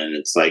doing, and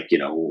it's like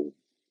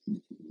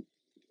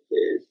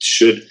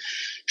should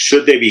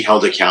they be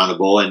held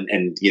accountable?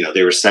 And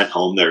they were sent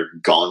home, they're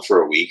gone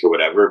for a week or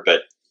whatever.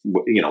 But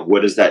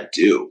what does that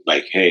do?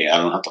 Like, hey, I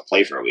don't have to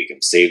play for a week.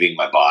 I'm saving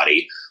my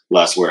body,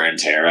 less wear and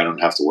tear. I don't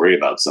have to worry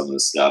about some of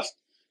this stuff.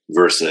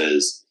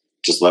 Versus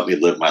just let me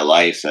live my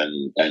life,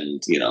 and I'm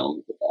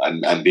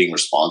being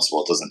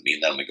responsible. It doesn't mean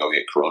that I'm going to go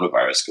get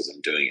coronavirus because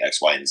I'm doing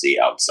X, Y, and Z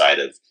outside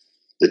of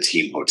the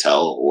team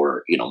hotel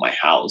or my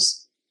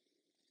house.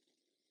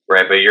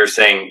 Right, but you're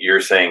saying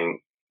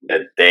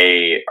that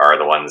they are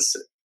the ones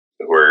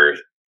who are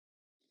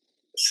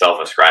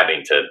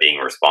self-ascribing to being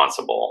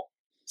responsible.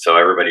 So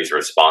everybody's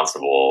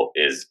responsible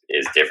is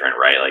different,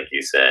 right? Like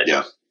you said.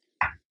 Yeah.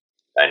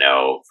 I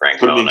know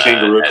Frank Mona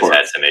has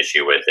had some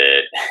issue with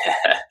it.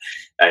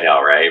 I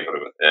know, right?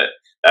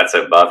 That's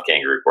above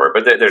kangaroo court.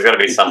 But there's going to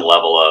be some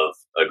level of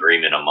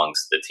agreement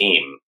amongst the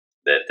team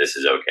that this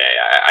is okay,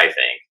 I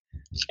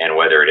think. And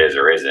whether it is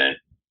or isn't,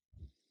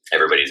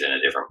 everybody's in a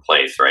different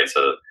place, right?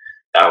 So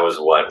that was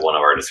what one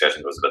of our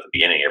discussions was about at the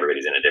beginning.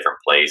 Everybody's in a different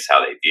place, how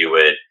they view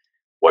it,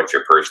 what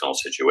your personal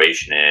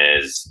situation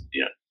is. Do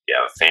you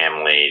have a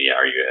family?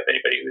 Are you have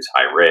anybody who's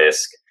high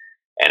risk?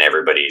 And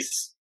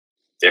everybody's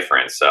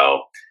different.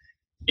 So,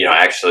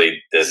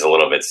 actually, this is a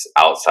little bit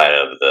outside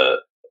of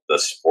the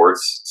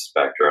sports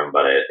spectrum,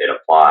 but it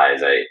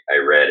applies. I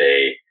read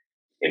a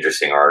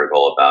interesting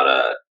article about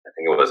I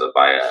think it was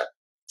by a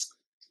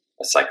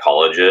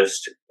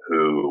psychologist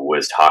who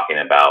was talking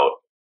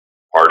about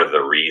part of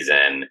the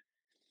reason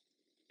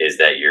is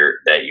that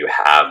you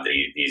have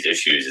these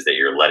issues is that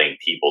you're letting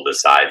people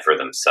decide for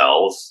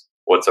themselves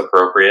what's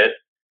appropriate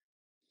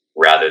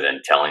rather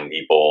than telling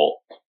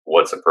people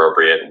what's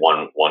appropriate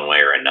one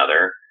way or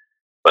another.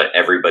 But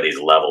everybody's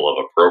level of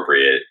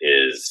appropriate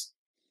is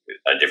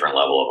a different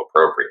level of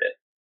appropriate.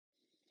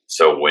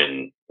 So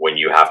when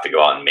you have to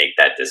go out and make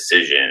that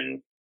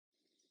decision,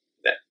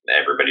 that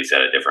everybody's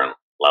at a different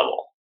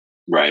level.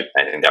 Right.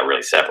 I think that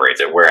really separates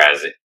it.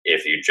 Whereas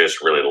if you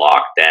just really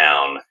lock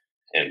down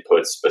and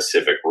put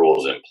specific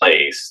rules in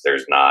place,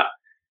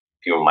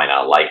 people might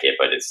not like it,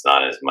 but it's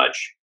not as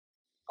much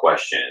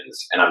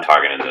questions. And I'm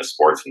talking in the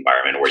sports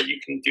environment where you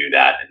can do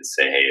that and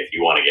say, hey, if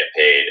you want to get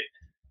paid,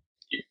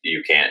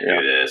 you can't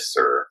do this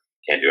or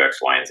can't do X,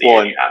 Y, and Z,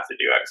 and you have to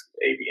do X,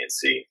 A, B, and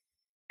C.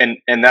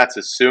 And that's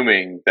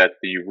assuming that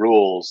the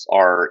rules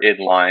are in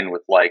line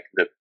with like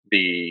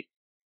the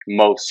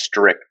most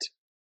strict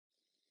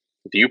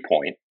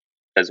viewpoint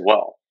as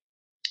well.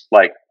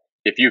 Like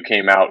if you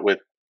came out with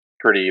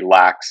pretty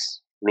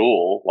lax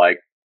rule, like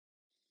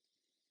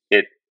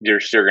you're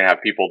still going to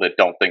have people that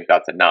don't think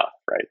that's enough,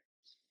 right?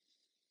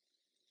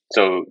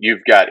 So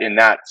you've got, in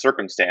that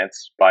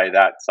circumstance, by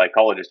that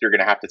psychologist, you're going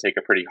to have to take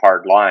a pretty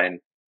hard line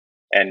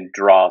and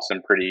draw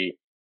some pretty,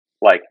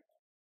 like,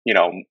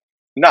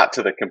 not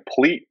to the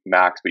complete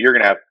max, but you're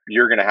going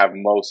to have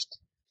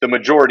the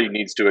majority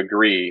needs to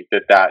agree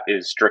that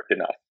is strict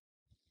enough.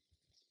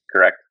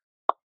 Correct?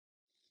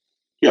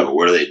 Yeah, but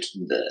where are they?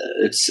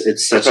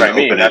 It's such an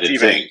open-ended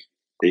thing.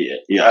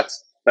 Yeah.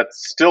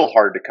 That's still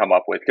hard to come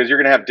up with because you're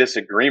going to have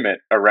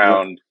disagreement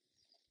around,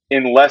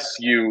 unless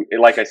you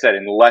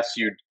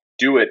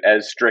do it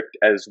as strict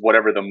as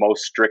whatever the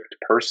most strict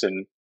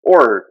person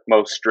or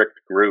most strict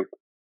group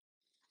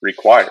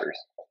requires.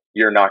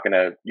 You're not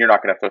gonna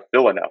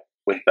fulfill enough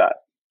with that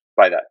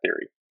by that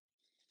theory.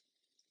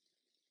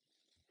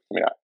 I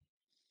mean,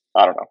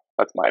 I don't know.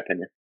 That's my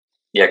opinion.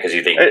 Yeah, because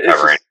you think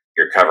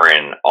you're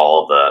covering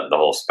all the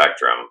whole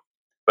spectrum,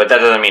 but that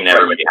doesn't mean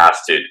everybody has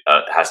to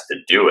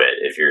do it.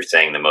 If you're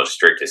saying the most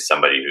strict is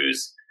somebody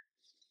who's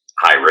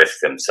high risk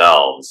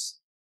themselves,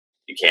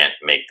 you can't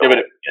make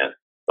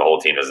the whole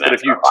team doesn't. But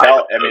if you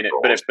tell,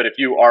 but if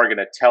you are going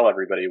to tell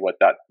everybody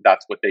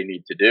that's what they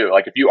need to do.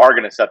 Like if you're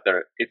going to set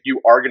the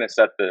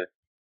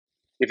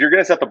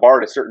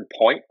bar at a certain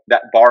point,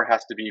 that bar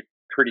has to be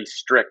pretty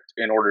strict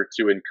in order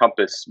to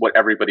encompass what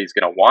everybody's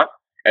going to want.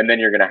 And then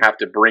you're going to have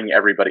to bring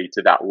everybody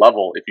to that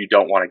level if you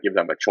don't want to give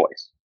them a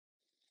choice.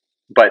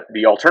 But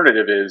the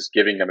alternative is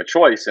giving them a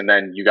choice, and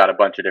then you got a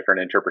bunch of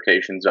different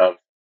interpretations of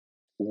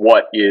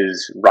what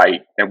is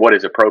right and what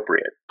is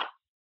appropriate.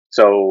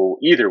 So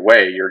either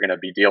way, you're going to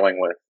be dealing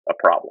with a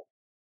problem.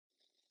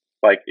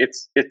 Like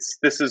it's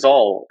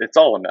all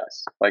a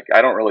mess. Like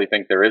I don't really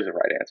think there is a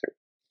right answer.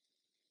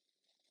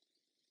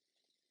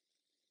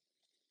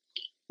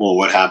 Well,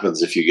 what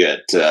happens if you get,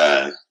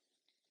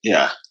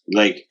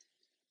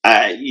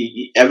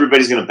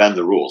 everybody's going to bend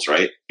the rules,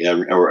 right?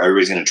 Or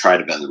everybody's going to try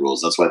to bend the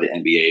rules. That's why the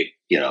NBA,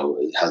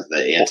 has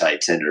the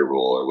anti-Tinder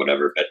rule or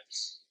whatever. But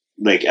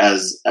like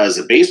as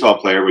a baseball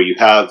player where you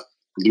have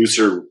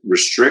looser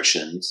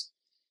restrictions,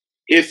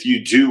 if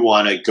you do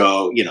want to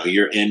go,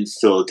 you're in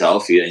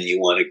Philadelphia and you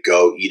want to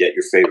go eat at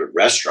your favorite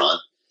restaurant,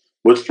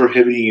 what's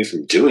prohibiting you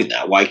from doing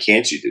that? Why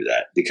can't you do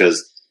that?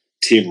 Because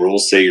team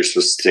rules say you're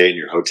supposed to stay in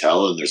your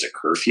hotel and there's a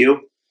curfew.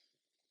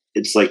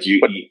 It's like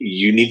you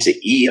need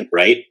to eat,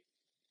 right?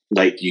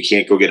 Like you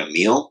can't go get a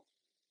meal,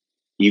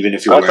 even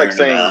if you're wearing a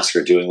mask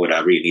or doing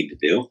whatever you need to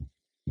do.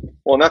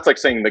 Well, and that's like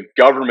saying the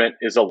government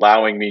is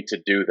allowing me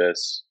to do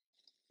this.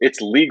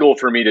 It's legal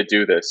for me to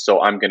do this, so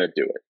I'm going to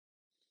do it.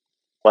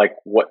 Like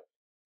what?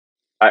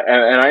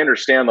 And I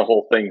understand the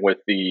whole thing with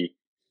the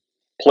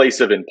place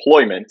of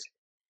employment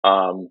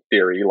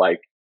theory.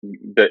 Like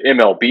the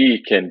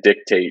MLB can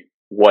dictate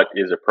what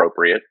is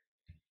appropriate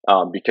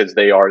because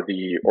they are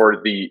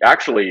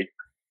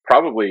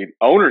probably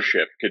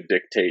ownership could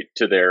dictate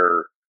to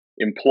their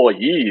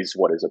employees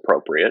what is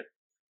appropriate,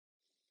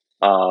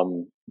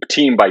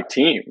 team by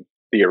team,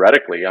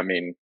 theoretically. I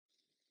mean,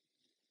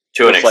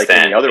 to an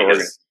extent,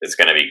 because it's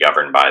going to be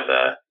governed by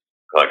the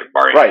collective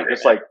bargaining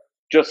agreement. Right,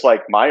 just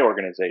like my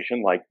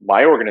organization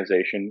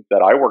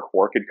that I work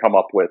for could come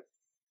up with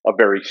a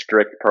very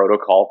strict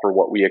protocol for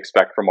what we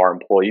expect from our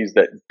employees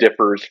that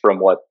differs from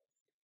what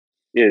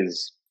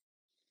is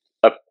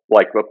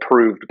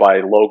approved by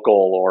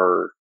local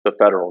or the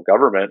federal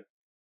government.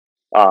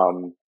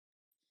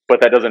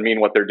 But that doesn't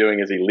mean what they're doing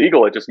is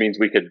illegal. It just means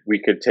we could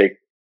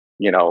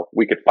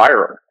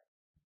fire them.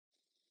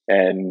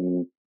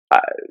 And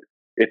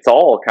it's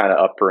all kind of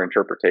up for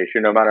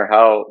interpretation, no matter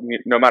how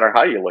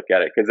you look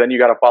at it, because then you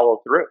got to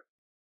follow through.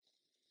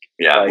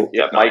 Yeah.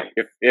 Like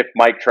if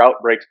Mike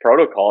Trout breaks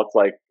protocol, it's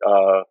like,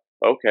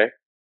 okay.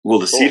 Well,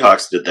 the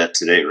Seahawks did that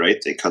today,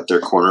 right? They cut their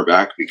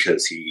cornerback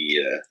because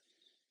he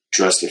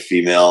dressed a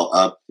female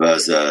up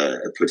as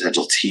a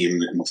potential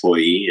team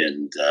employee,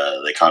 and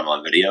they caught him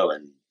on video,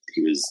 and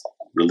he was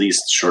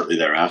released shortly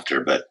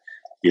thereafter. But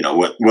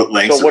what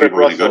lengths are people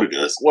going to go to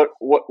do this?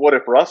 What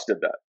if Russ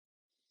did that?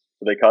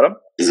 Did they cut him?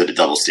 Is it a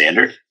double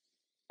standard?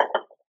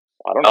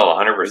 I don't know.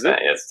 100%.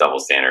 It's double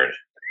standard.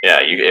 Yeah,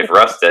 if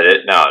Russ did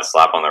it, no, it's a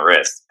slap on the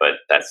wrist. But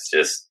that's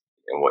just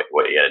what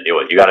you got to deal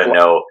with. You got to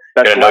know.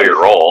 You got to know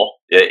your role.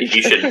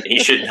 He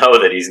should know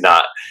that he's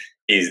not.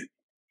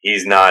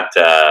 He's not.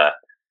 You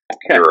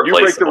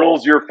break the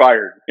rules, you're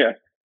fired. Yeah.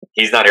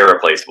 He's not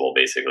irreplaceable.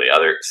 Basically,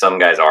 some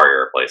guys are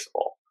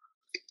irreplaceable.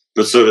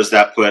 But so does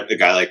that put a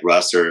guy like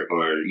Russ or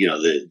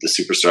the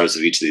superstars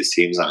of each of these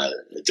teams on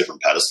a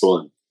different pedestal?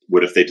 And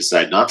what if they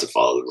decide not to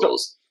follow the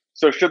rules?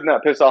 So shouldn't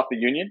that piss off the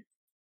union?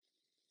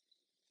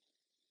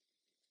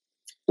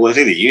 Well, I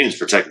think the union's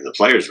protecting the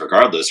players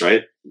regardless,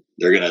 right?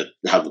 They're going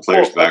to have the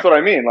players back. That's what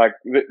I mean. Like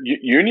the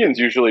unions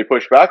usually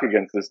push back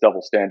against this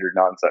double standard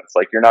nonsense.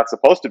 Like you're not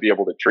supposed to be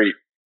able to treat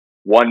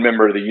one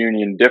member of the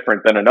union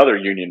different than another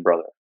union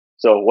brother.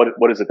 So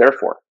what is it there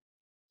for?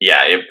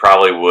 Yeah, it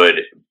probably would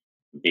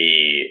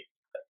be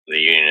the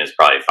union is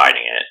probably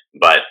fighting it,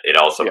 but it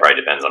also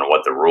probably depends on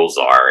what the rules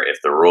are. If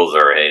the rules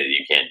are, hey,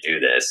 you can't do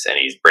this, and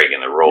he's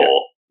breaking the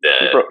rule,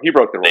 he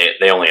broke the rule.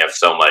 They only have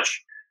so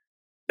much.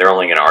 They're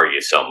only going to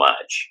argue so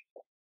much.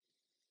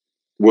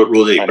 What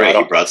rule did he break?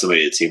 He brought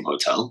somebody to the team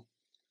hotel.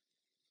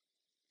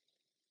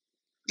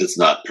 That's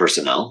not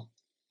personnel.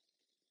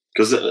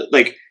 Because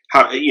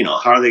how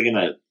are they going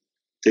to?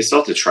 They still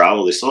have to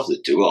travel. They still have to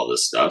do all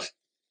this stuff.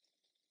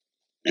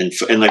 And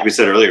like we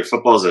said earlier,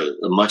 football is a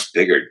much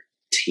bigger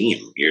team.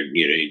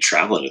 You're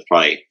traveling with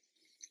probably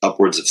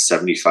upwards of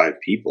 75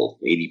 people,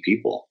 80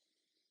 people.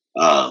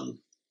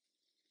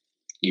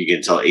 You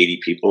can tell 80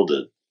 people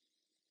to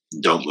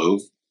don't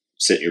move,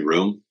 sit in your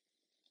room.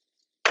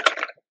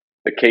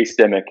 The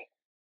K-Stemic.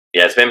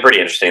 Yeah, it's been pretty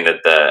interesting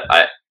that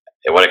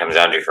what it comes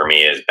down to for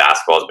me is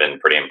basketball has been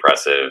pretty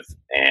impressive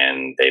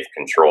and they've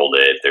controlled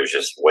it. There's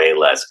just way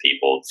less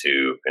people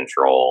to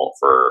control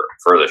for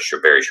the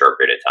very short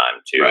period of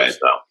time too. Right.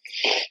 So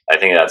I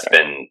think that's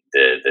been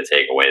the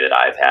takeaway that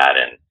I've had,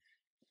 and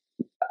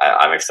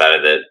I'm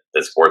excited that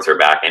the sports are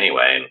back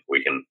anyway, and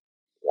we can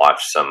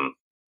watch some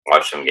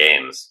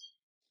games.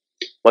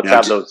 Let's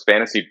get those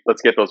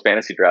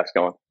fantasy drafts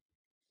going.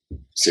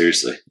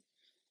 Seriously.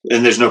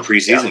 And there's no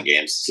preseason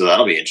games, so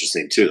that'll be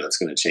interesting too. That's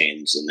going to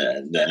change in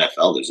the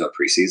NFL. There's no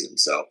preseason,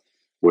 so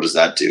what does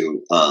that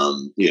do?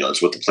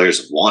 It's what the players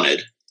have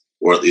wanted,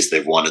 or at least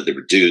they've wanted the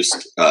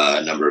reduced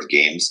number of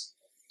games.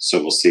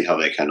 So we'll see how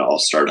they kind of all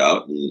start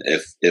out, and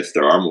if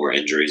there are more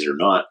injuries or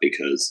not,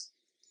 because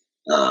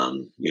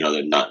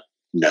they're not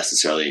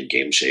necessarily in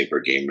game shape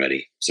or game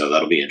ready. So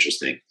that'll be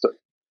interesting.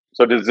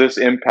 So does this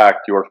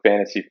impact your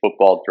fantasy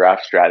football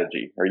draft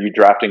strategy? Are you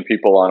drafting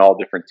people on all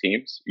different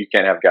teams? You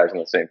can't have guys on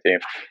the same team.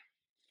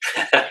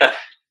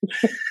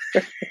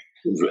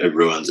 It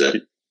ruins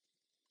it.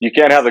 You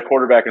can't have the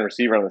quarterback and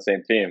receiver on the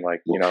same team.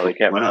 Like, they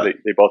can't.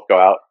 They both go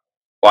out.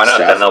 Why not?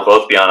 Then they'll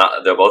both be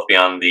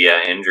on the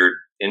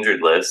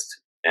injured list,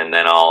 and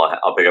then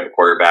I'll pick up a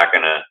quarterback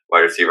and a wide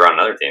receiver on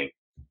another team.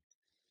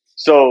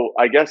 So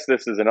I guess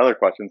this is another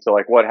question. So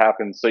what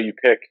happens? So you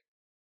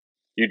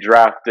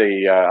draft I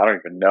don't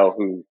even know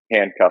who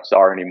handcuffs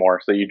are anymore.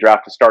 So you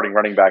draft a starting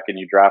running back and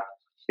you draft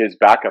his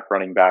backup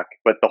running back,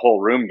 but the whole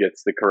room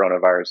gets the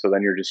coronavirus. So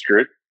then you're just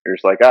screwed. You're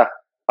just like, I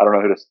don't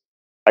know who to.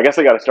 I guess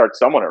I got to start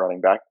someone at running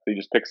back. So you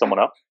just pick someone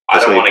up. I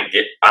don't want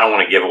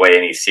to give away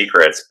any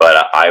secrets,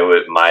 but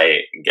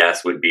my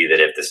guess would be that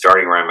if the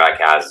starting running back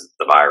has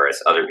the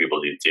virus, other people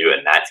do too,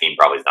 and that team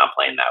probably is not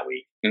playing that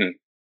week. Mm-hmm.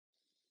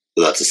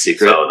 Well, that's a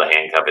secret. So the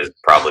handcuff is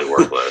probably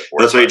worthless.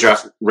 That's why you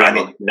draft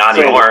Randall. Not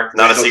anymore.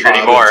 Not a secret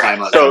anymore.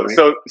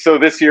 So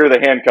this year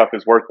the handcuff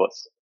is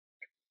worthless.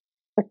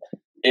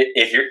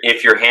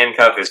 If your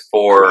handcuff is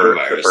for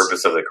the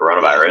purpose of the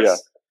coronavirus. Yeah.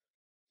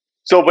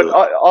 So, but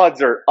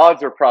odds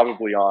are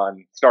probably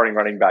on starting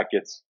running back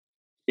gets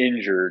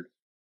injured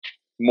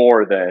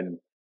more than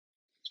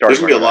starting. There's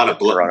gonna be a lot of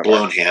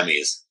blown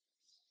hammies.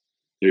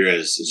 You're gonna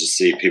just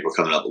see people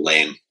coming up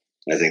lame.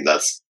 I think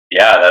that's.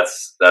 Yeah,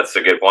 that's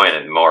a good point,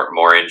 and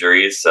more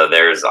injuries. So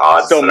there's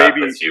odds. So maybe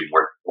that puts you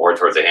more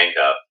towards a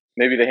handcuff.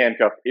 Maybe the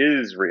handcuff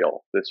is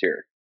real this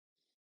year.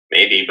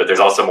 Maybe, but there's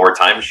also more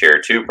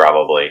timeshare too,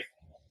 probably.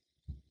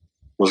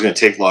 Well, it's going to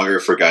take longer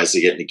for guys to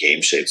get into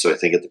game shape. So I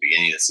think at the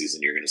beginning of the season,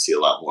 you're going to see a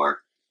lot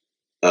more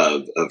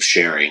of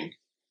sharing.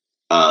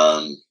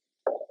 And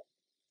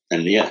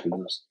yeah, who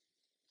knows?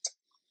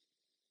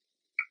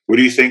 What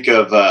do you think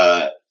of?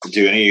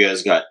 Do any of you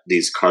guys got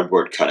these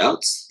cardboard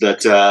cutouts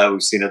that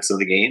we've seen at some of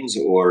the games,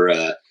 or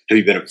have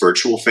you been a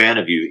virtual fan?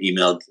 Have you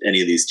emailed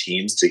any of these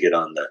teams to get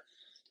on the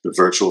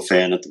virtual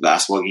fan at the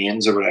basketball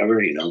games or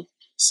whatever?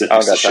 Sit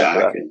next to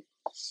Shaq.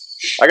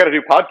 I got to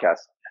do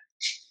podcasts.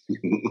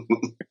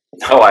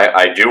 No,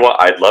 I do.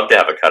 I'd love to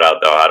have a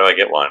cutout though. How do I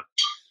get one?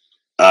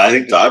 I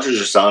think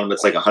Dodgers are selling them.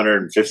 It's like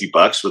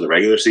 $150 for the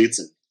regular seats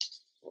and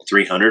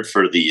 $300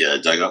 for the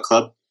dugout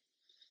club.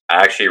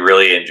 I actually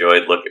really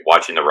enjoyed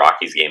watching the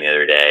Rockies game the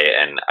other day,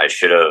 and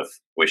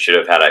we should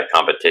have had a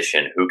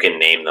competition who can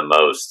name the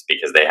most,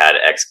 because they had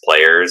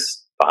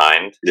ex-players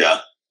behind. Yeah.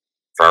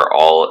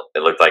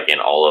 It looked like in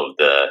all of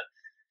the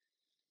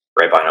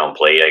right behind home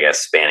plate, I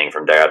guess, spanning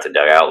from dugout to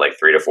dugout, like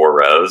 3 to 4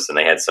 rows, and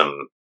they had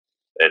some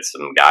it's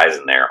some guys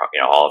in there,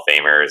 Hall of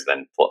Famers,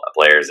 then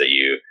players that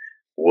you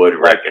would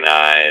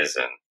recognize,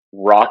 and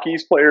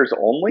Rockies players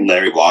only.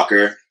 Larry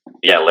Walker.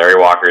 Yeah, Larry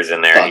Walker's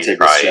in there. Dante He's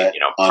probably Bichette,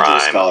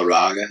 Andres prime.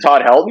 Galarraga.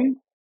 Todd Helton.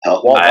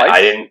 Walt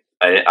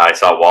I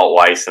saw Walt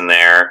Weiss in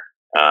there.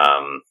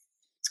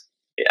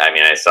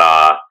 I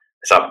saw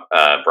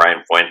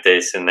Brian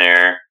Fuentes in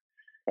there.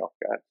 Oh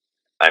God.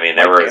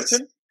 There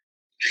was.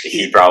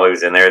 He probably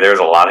was in there. There was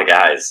a lot of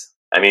guys.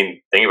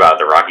 Think about it.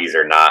 The Rockies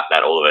are not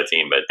that old of a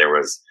team, but there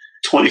was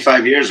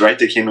 25 years, right?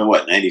 They came in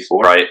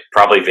 94. Right,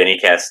 probably Vinny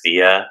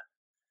Castilla.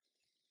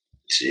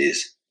 Jeez.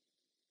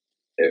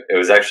 It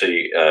was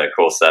actually a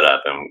cool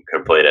setup, and could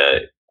have played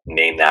a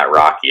name that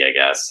Rocky, I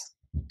guess.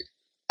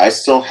 I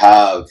still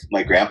have,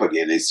 my grandpa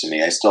gave these to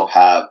me. I still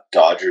have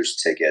Dodgers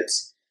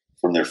tickets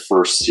from their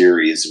first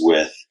series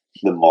with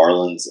the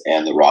Marlins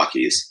and the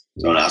Rockies.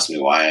 Don't ask me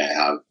why I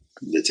have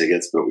the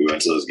tickets, but we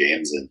went to those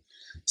games and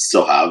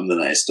still have them.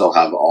 And I still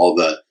have all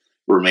the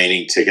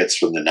remaining tickets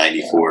from the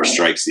 94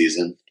 strike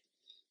season.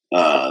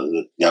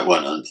 That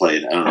went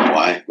unplayed. I don't know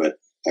why, but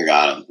I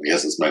got them. I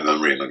guess it's my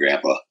memory of my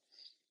grandpa.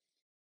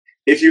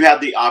 If you had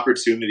the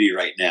opportunity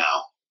right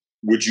now,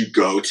 would you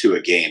go to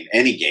a game,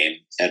 any game,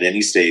 at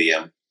any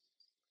stadium,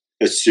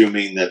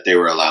 assuming that they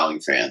were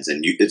allowing fans?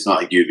 And it's not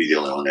like you'd be the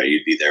only one there.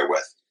 You'd be there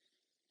with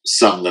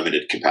some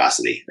limited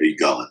capacity. Are you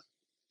going?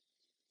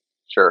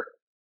 Sure.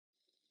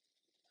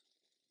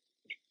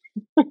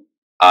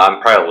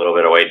 I'm probably a little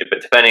bit away,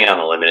 but depending on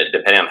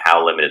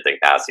how limited the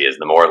capacity is,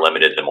 the more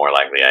limited, the more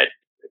likely I'd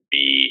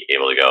be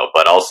able to go.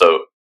 But also,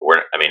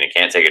 you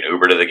can't take an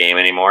Uber to the game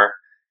anymore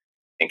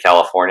in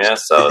California,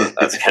 so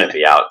that's going to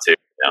be out too.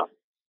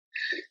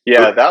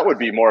 Yeah, that would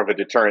be more of a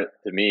deterrent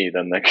to me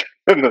than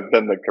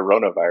the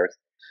coronavirus.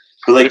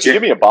 But if you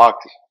give me a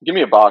box,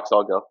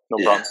 I'll go.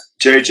 No problem.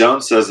 Jerry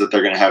Jones says that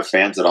they're going to have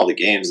fans at all the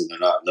games, and they're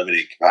not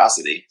limiting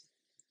capacity.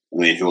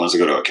 Who wants to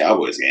go to a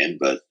Cowboys game?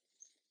 But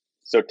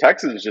so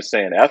Texas is just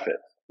saying, "F it,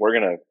 we're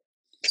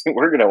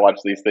gonna watch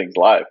these things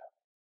live."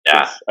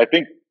 Yeah, I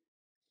think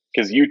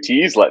because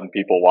UT's letting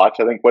people watch.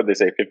 I think what did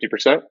they say,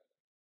 50%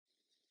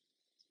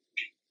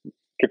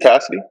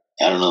 capacity.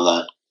 I don't know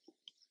that.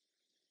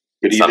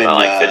 But something even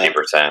like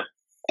 50%.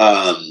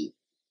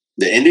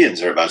 The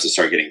Indians are about to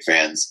start getting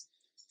fans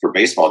for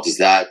baseball. Does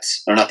that,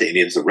 or not the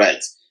Indians, the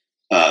Reds,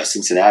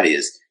 Cincinnati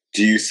is.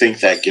 Do you think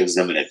that gives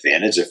them an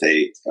advantage if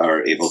they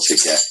are able to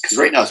get? Because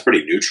right now it's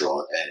pretty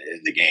neutral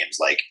in the games.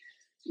 Like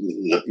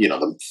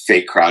the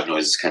fake crowd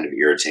noise is kind of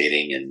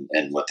irritating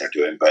and what they're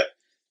doing. But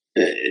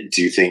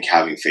do you think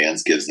having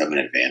fans gives them an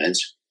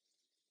advantage,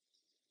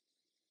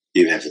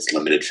 even if it's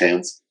limited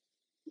fans,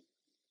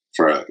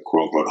 for a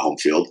quote unquote home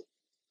field?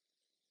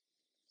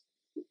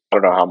 I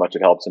don't know how much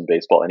it helps in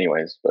baseball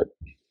anyways, but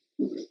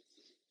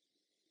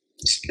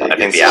I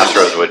think the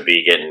Astros would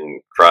be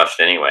getting crushed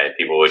anyway.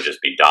 People would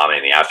just be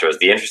dominating the Astros.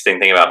 The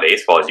interesting thing about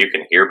baseball is you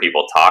can hear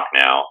people talk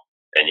now,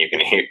 and you can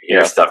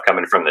hear stuff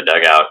coming from the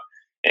dugout,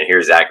 and hear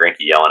Zach Greinke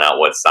yelling out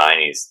what sign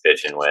he's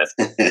pitching with.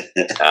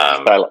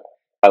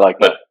 I like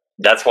that.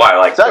 That's why I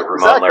like the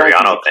Ramon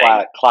Laureano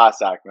thing.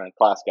 Class act, man.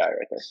 Class guy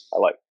right there.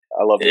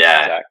 I love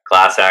Zach.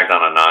 Class act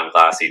on a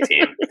non-classy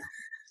team.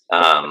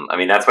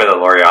 That's why the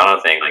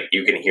Laureano thing, like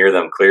you can hear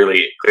them clear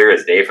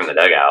as day from the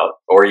dugout,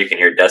 or you can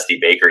hear Dusty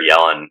Baker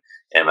yelling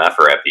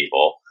MFer at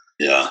people.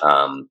 Yeah.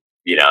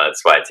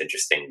 That's why it's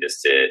interesting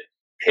just to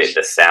hit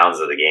the sounds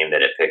of the game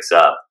that it picks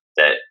up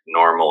that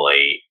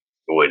normally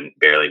wouldn't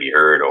barely be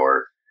heard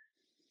or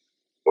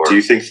do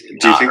you think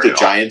the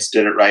Giants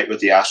did it right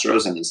with the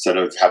Astros, and instead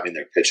of having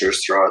their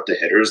pitchers throw out the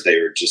hitters, they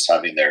were just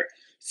having their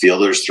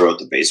fielders throw out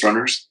the base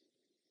runners?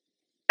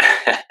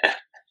 I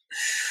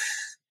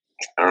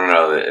don't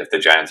know if the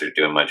Giants are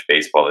doing much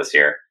baseball this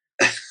year.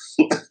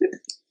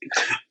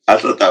 I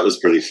thought that was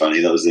pretty funny.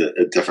 That was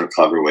a different,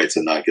 clever way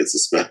to not get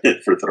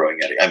suspended for throwing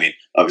at it.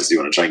 Obviously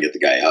you want to try and get the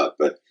guy out,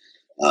 but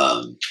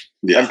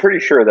I'm pretty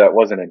sure that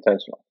wasn't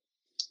intentional.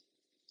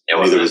 It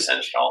wasn't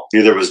intentional.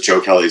 Neither was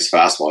Joe Kelly's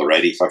fastball,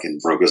 right? He fucking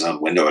broke his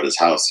own window at his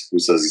house. Who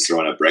says he's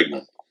throwing at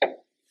Bregman?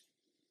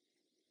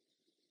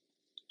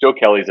 Joe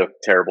Kelly's a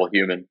terrible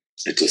human.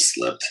 It just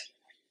slipped.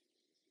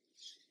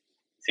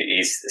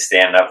 He's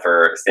standing up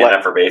for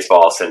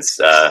baseball since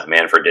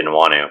Manfred didn't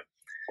want to.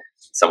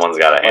 Someone's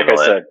got to handle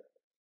it.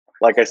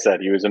 Like I said,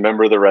 he was a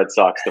member of the Red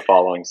Sox the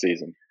following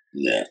season.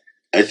 Yeah,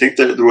 I think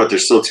that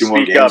there's still two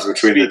more games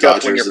between the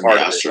Dodgers and the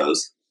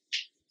Astros.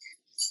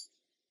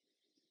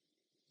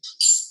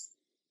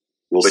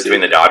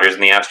 Between the Dodgers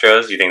and the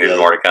Astros, you think there's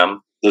more to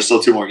come? There's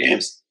still two more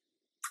games.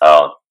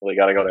 Oh, well, they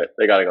got to go to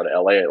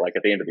LA like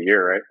at the end of the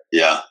year, right?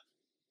 Yeah.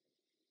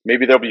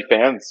 Maybe there'll be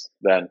fans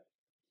then.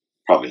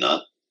 Probably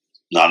not.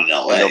 Not in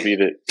LA. There'll be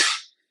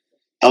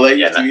LA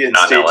used to be in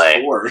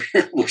stage 4.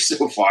 We're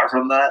so far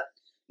from that.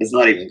 It's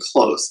not even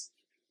close.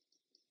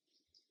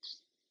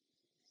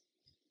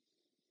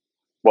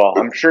 Well,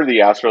 I'm sure the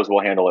Astros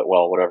will handle it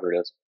well, whatever it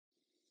is.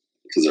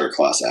 Because they're a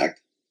class act.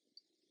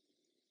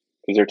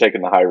 Because they're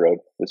taking the high road.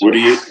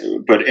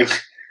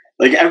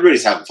 But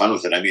everybody's having fun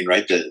with it.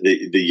 Right?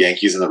 The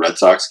Yankees and the Red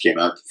Sox came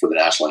out for the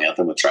national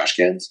anthem with trash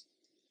cans.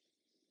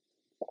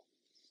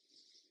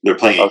 They're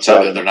playing each Okay.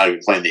 other. They're not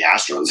even playing the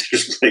Astros. They're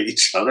just playing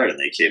each other, and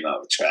they came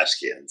out with trash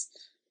cans.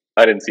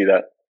 I didn't see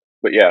that,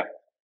 but yeah,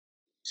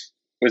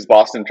 was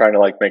Boston trying to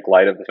like make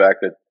light of the fact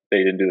that they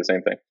didn't do the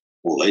same thing?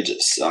 Well, they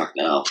just suck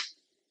now.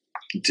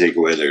 You take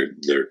away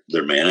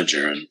their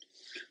manager, and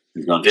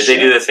they've gone to Did they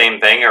shit. do the same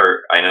thing,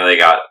 or I know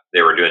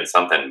they were doing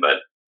something, but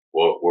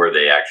what were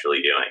they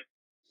actually doing?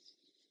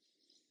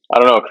 I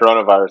don't know.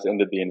 Coronavirus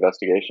ended the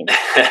investigation.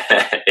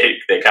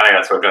 They kind of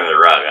got swept under the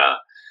rug, huh?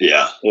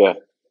 Yeah. Yeah,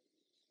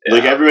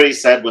 Like everybody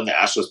said when the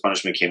Astros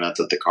punishment came out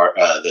that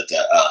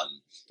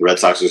the Red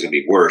Sox was going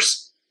to be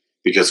worse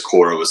because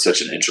Cora was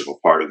such an integral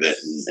part of it,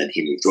 and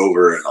he moved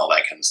over and all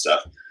that kind of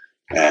stuff.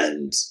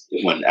 And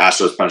when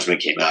Astros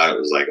punishment came out, it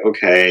was like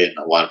okay, and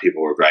a lot of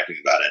people were griping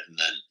about it, and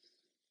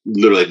then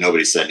literally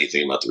nobody said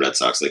anything about the Red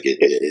Sox. Like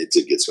it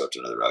did get swept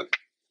under the rug.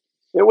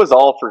 it was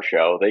all for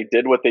show. They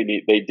did what they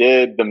need. They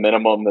did the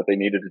minimum that they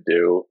needed to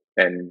do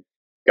and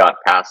got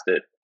past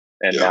it,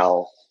 and Yeah.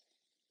 now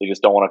they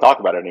just don't want to talk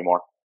about it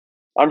anymore.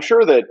 I'm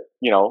sure that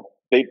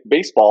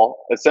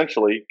baseball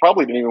essentially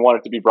probably didn't even want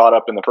it to be brought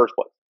up in the first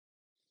place.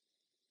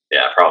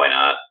 Yeah, probably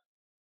not.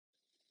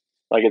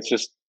 Like it's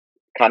just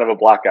kind of a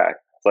black eye.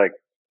 It's like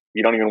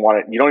you don't even want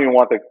it. You don't even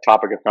want the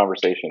topic of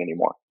conversation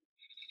anymore.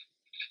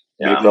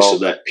 Yeah, Maybe they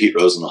should let Pete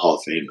Rose in the Hall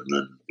of Fame, and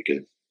then we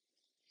could.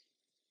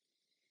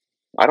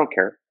 I don't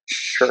care.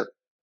 Sure.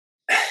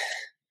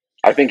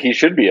 I think he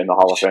should be in the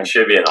Hall of Fame.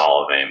 Should be in the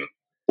Hall of Fame.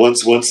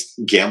 Once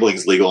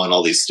gambling's legal in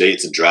all these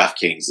states and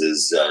DraftKings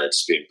is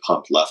just being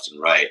pumped left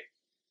and right,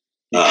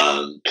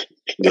 do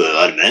they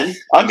let him in?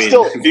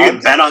 If you can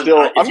bet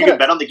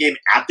on the game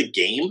at the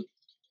game,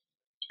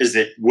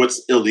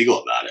 what's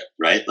illegal about it,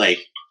 right? Like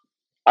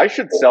I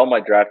should sell my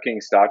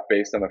DraftKings stock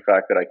based on the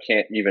fact that I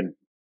can't even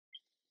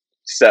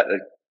set a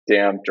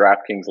damn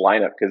DraftKings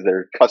lineup because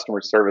their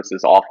customer service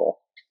is awful.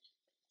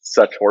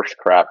 Such horse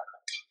crap.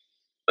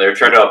 They're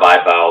trying to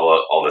abide by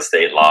all the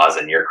state laws,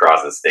 and you're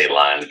crossing state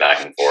lines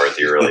back and forth.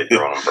 You're really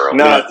throwing them for a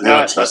No, loop. they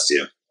don't trust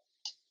you.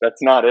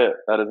 That's not it.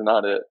 That is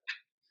not it.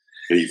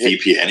 Are you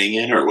VPNing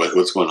in, or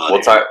what's going on?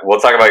 We'll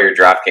talk about your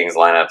DraftKings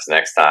lineups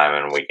next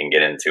time, and we can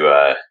get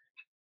into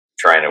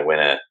trying to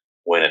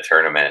win a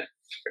tournament.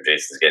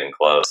 Jason's getting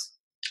close.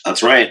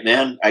 That's right,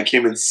 man. I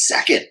came in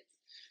second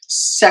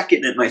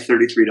at my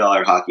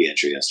 $33 hockey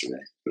entry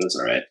yesterday, but it's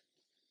all right.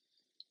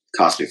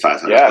 Cost me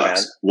 $500. Man.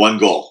 One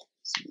goal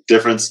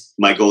difference.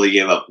 My goalie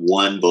gave up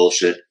one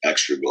bullshit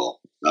extra goal.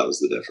 That was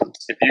the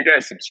difference. If you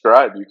guys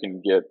subscribe, you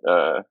can get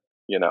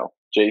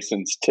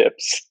Jason's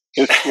tips.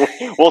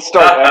 We'll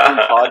start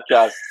every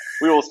podcast.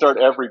 We will start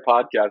every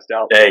podcast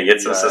out. Hey,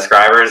 get some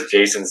subscribers.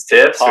 Jason's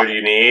tips. Who do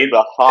you need?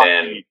 The hockey.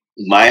 And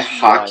my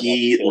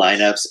hockey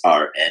lineups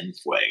are en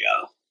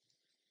fuego.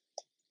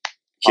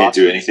 Can't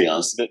do anything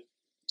else.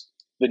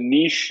 The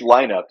niche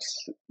lineups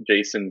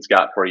Jason's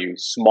got for you.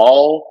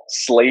 Small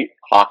slate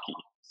hockey.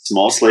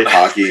 Small slate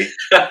hockey,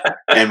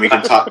 and we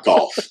can talk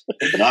golf.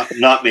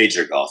 Not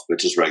major golf, but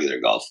just regular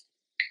golf.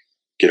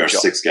 Get our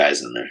 6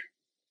 guys in there.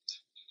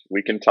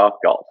 We can talk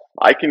golf.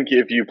 I can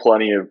give you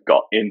plenty of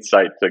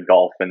insight to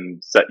golf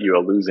and set you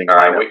a losing all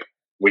lineup. right,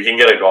 we can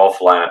get a golf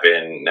lineup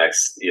in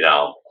next.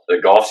 The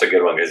golf's a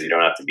good one because you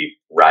don't have to be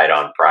right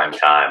on prime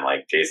time.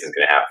 Like Jason's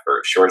going to have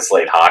for short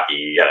slate hockey,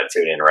 you got to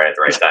tune in right at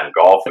the right time.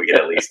 Golf, we can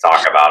at least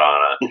talk about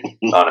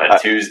on a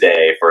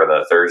Tuesday for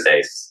the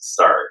Thursday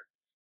start.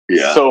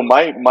 Yeah. So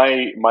my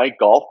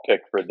golf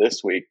pick for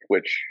this week,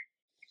 which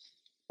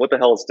what the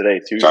hell is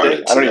today? Tuesday?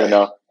 I don't even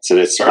know.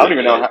 Today's I don't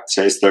even know.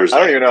 Today's Thursday. I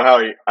don't even know how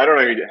he. I don't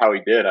know how he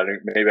did.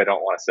 Maybe I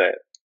don't want to say it.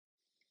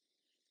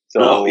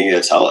 So no, you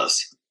gotta tell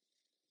us.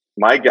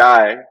 My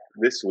guy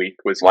this week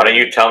was. Why don't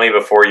you tell me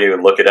before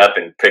you look it up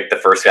and pick the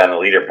first guy on the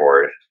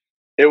leaderboard?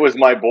 It was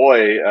my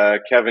boy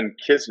Kevin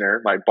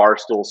Kisner, my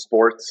Barstool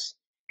Sports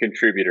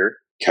contributor.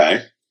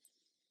 Okay.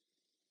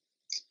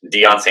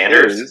 Deion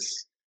Sanders.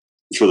 Kiz,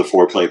 For the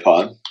Foreplay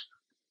Pod.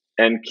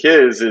 and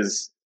Kiz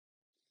is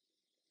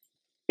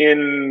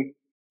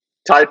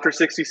tied for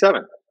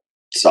 67.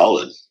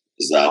 Solid.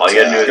 Is that All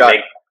you gotta do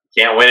is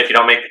can't win if you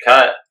don't make the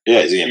cut. Yeah,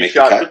 is he gonna make the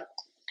cut?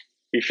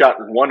 He shot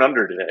 1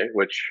 under today,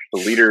 which the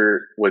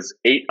leader was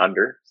 8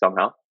 under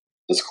somehow.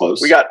 That's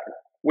close. We got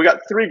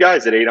 3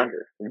 guys at 8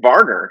 under.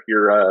 Varner,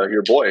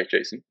 your boy,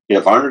 Jason. Yeah,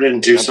 Varner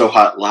didn't do so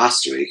hot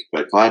last week,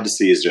 but glad to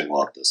see he's doing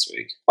well this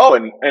week. Oh,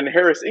 and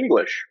Harris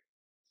English.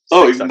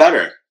 Oh, even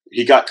better.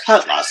 He got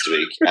cut last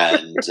week,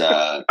 and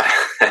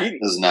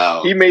is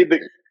now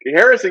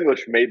Harris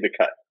English made the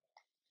cut.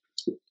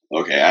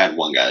 okay. I had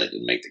one guy that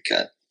didn't make the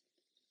cut.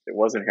 It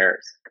wasn't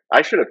Harris.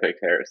 I should have picked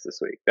Harris this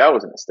week. That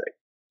was a mistake.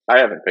 I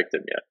haven't picked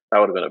him yet. That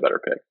would have been a better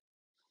pick.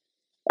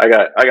 I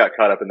got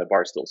caught up in the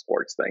Barstool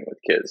Sports thing with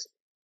Kiz.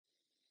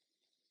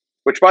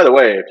 Which, by the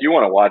way, if you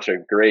want to watch a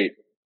great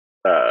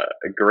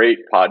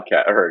podcast,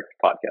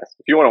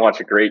 if you want to watch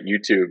a great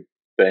YouTube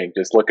thing,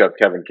 just look up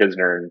Kevin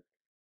Kisner, and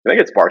I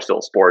think it's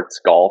Barstool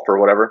Sports Golf or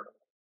whatever.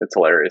 It's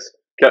hilarious.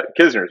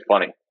 Kisner's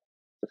funny.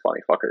 He's a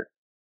funny fucker.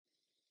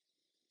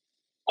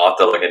 I'll have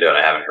to look into it.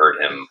 I haven't heard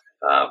him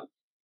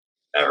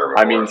ever before.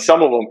 I mean,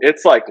 some of them,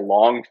 it's like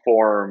long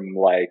form,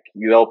 like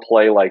they'll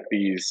play like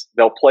these,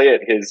 they'll play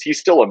at he's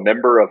still a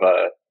member of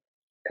a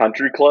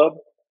country club,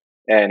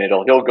 and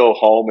he'll go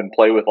home and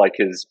play with like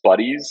his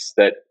buddies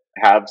that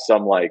have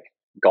some like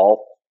golf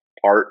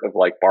part of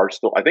like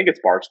Barstool. I think it's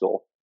Barstool.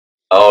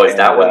 Oh, is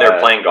that when they're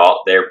playing golf?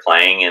 They're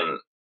playing and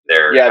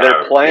they're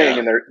they're playing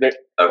and they're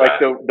okay. Like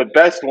the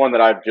best one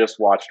that I've just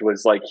watched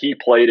was like he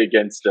played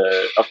against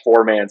a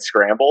 4-man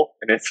scramble,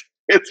 and it's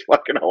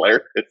fucking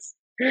hilarious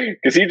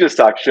because he just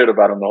talks shit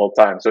about him the whole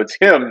time. So it's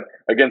him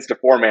against a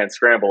 4-man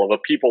scramble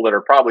of people that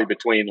are probably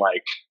between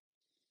like,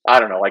 I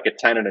don't know, like a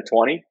 10 and a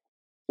 20,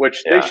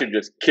 which they should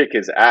just kick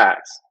his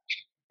ass.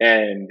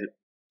 And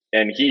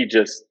he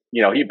just,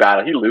 he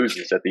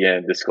loses at the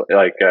end,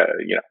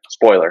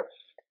 spoiler.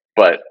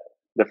 But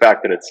the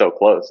fact that it's so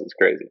close is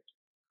crazy.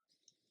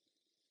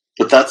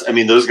 But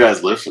those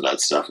guys live for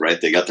that stuff, right?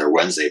 They got their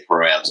Wednesday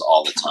programs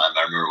all the time.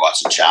 I remember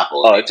watching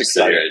Chapel. Oh, it's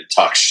exciting. And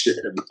talk shit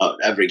about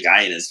every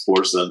guy in his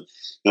foursome.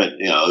 But,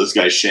 this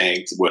guy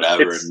shanked,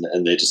 whatever,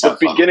 and they just have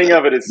the fun beginning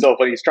of it is so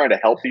funny. He's trying to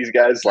help these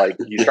guys. Like,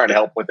 he's trying to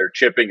help with their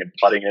chipping and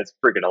putting. It's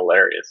freaking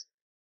hilarious.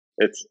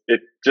 It's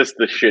just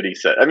the shit he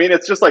said. I mean,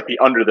 it's just like the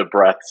under the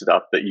breath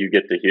stuff that you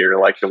get to hear,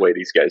 like the way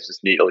these guys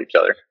just needle each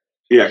other.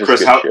 Yeah,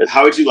 Chris,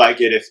 how would you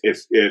like it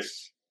if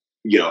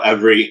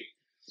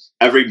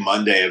every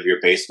Monday of your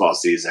baseball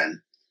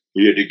season,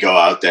 you had to go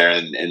out there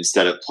and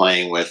instead of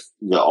playing with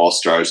the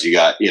All-Stars, you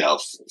got,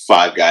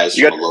 5 guys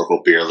from a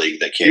local beer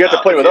league that came out. You got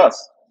to play with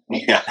us.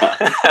 Yeah.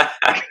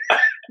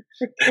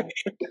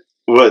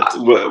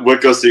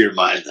 What goes through your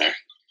mind there?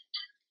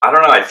 I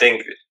don't know. I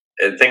think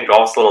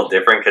golf's a little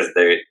different because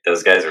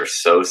those guys are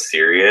so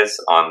serious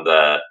on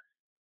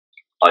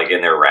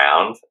in their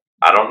round.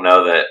 I don't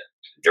know that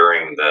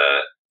during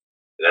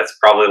that's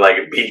probably like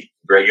a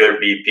regular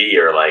BP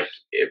or like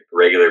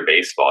regular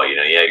baseball.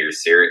 You're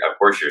serious. Of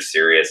course, you're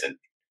serious and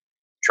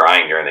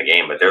trying during the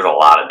game, but there's a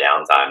lot of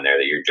downtime there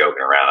that you're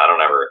joking around.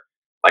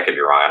 I could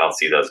be wrong. I don't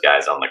see those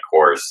guys on the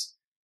course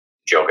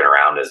joking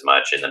around as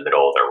much in the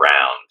middle of the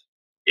round.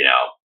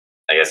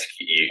 I guess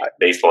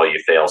baseball, you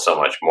fail so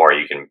much more.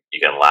 You can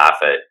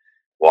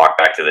walk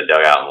back to the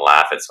dugout and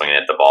laugh at swinging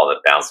at the ball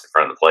that bounced in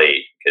front of the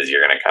plate because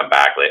you're going to come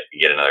back,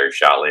 get another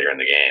shot later in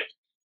the game.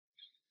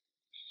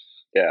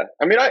 Yeah.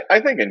 I mean, I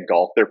think in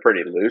golf, they're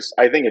pretty loose.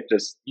 I think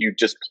you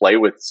just play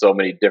with so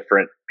many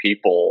different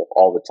people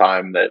all the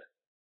time that,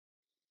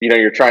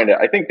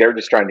 I think they're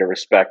just trying to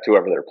respect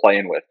whoever they're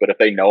playing with. But if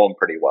they know them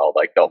pretty well,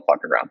 like they'll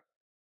fuck around.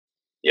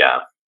 Yeah.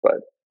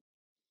 But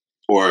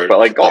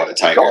like golf, a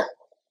tiger.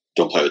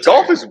 Don't play with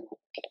golf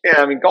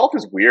tiger. Golf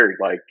is weird.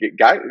 Like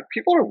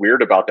people are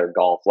weird about their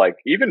golf. Like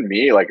even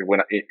me, like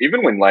when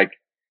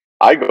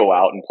I go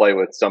out and play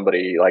with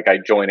somebody, like I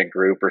join a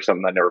group or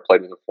something I never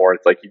played with before.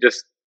 It's like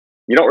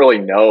you don't really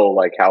know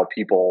like how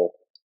people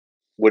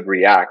would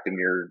react, and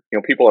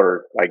people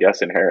are, I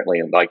guess,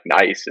 inherently like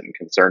nice and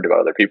concerned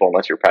about other people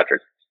unless you're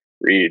Patrick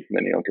Reed, and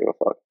then you don't give a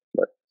fuck.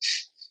 But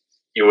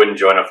you wouldn't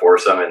join a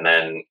foursome and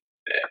then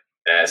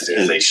as soon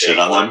as they shake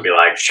one, be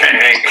like,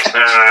 shank.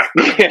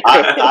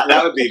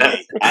 That would be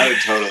me. I would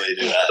totally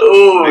do that.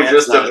 Ooh,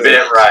 just a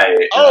bit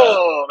right.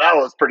 Oh, that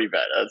was pretty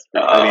bad.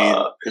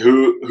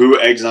 Who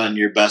eggs on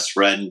your best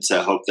friend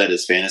to hope that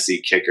his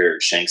fantasy kicker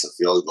shanks a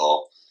field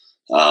goal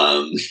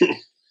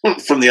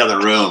from the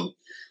other room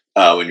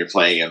when you're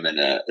playing him in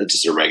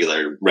just a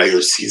regular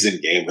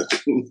season game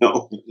with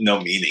no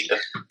meaning?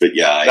 But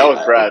yeah, that was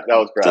Brad. That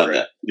was Brad. Right?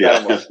 That. Yeah,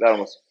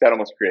 that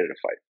almost created a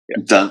fight. Yeah.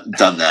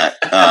 Done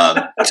that.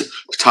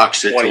 Talk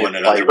shit to one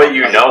another, but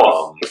you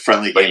know him.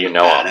 Friendly, but you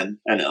know him.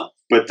 I know,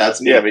 but that's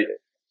me. Yeah, but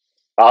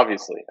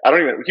obviously, I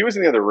don't even. He was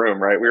in the other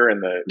room, right? We were in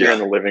the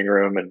living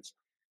room, and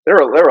there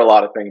were a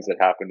lot of things that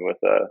happened with.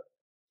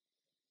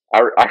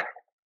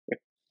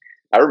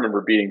 I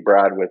remember beating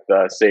Brad with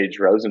Sage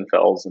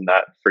Rosenfels in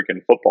that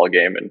freaking football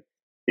game, and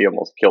he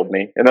almost killed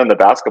me. And then the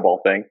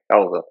basketball thing, that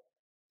was a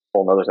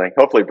whole nother thing.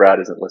 Hopefully Brad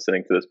isn't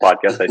listening to this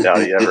podcast. I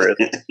doubt he ever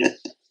is.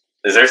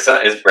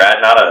 Is Brad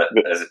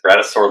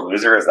a sore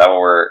loser? Is that what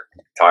we're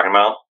talking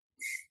about?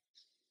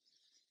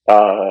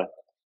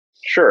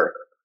 Sure.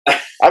 I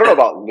don't know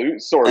about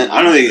sore loser.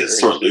 I don't think he's a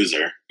sore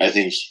loser. I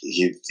think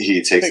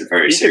he takes it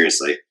very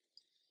seriously.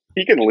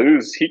 He can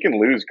lose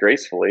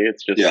gracefully.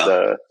 It's just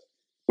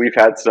we've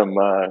had some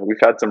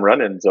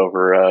run-ins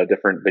over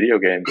different video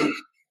games.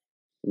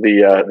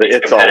 The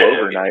It's All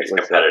Over night was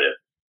competitive.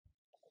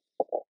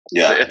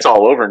 The It's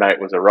All Over night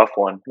was a rough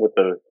one with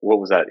what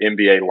was that,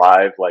 NBA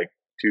Live, like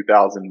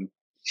 2000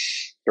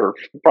 or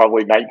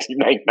probably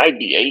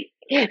 1998.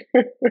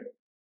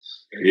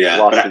 Yeah,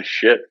 lost his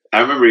shit. I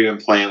remember even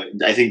playing.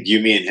 I think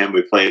me and him,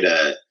 we played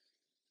a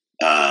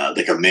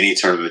mini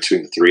tournament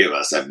between the three of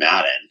us at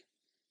Madden,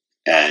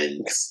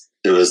 and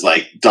it was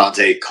like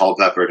Dante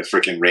Culpepper to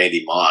freaking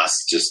Randy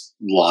Moss, just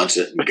launch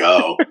it and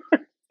go.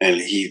 And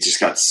he just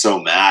got so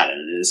mad,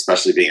 and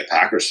especially being a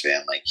Packers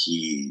fan, like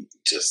he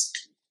just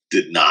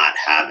did not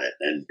have it.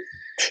 And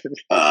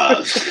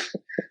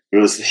it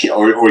was,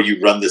 or you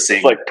run the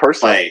same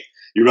play.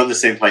 You run the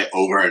same play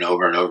over and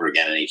over and over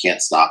again, and you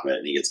can't stop it,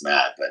 and he gets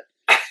mad.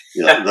 But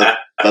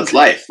That's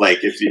life. Like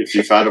if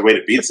you found a way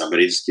to beat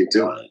somebody, just keep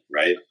doing it,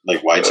 right?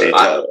 Like why change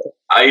up?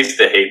 I used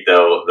to hate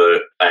though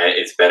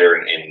it's better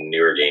in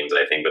newer games,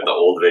 I think, but the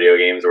old video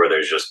games where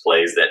there's just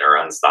plays that are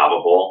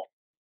unstoppable,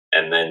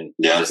 and then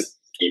just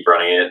keep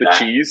running it.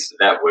 Cheese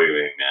that would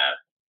be mad.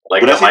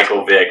 Like the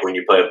Michael Vick, when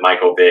you play with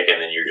Michael Vick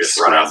and then you just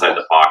run outside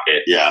the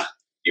pocket. Yeah,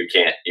 you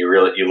can't. You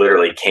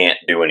literally can't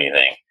do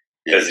anything.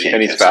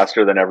 And he's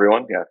faster than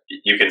everyone. Yeah,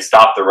 you can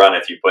stop the run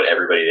if you put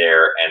everybody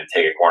there and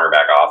take a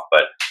cornerback off,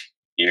 but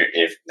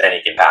then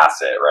he can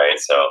pass it, right?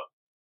 So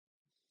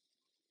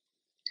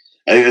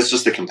I think that's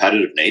just the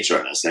competitive nature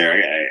of us.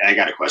 There, I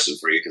got a question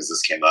for you because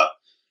this came up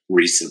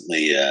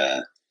recently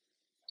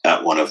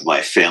at one of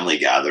my family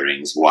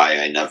gatherings. Why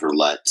I never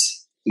let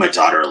my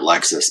daughter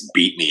Alexis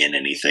beat me in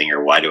anything,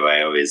 or why do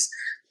I always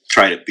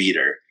try to beat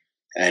her?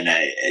 And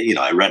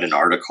I read an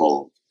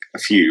article a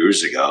few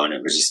years ago, and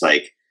it was just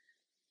like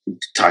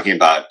talking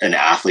about an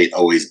athlete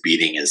always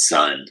beating his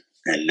son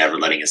and never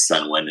letting his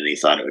son win, and he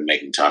thought it would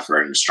make him tougher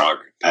and a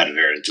stronger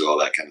competitor and do all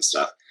that kind of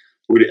stuff.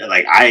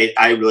 Like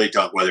I really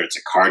don't, whether it's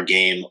a card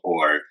game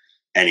or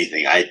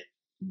anything, I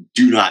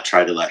do not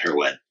try to let her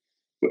win.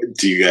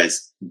 Do you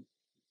guys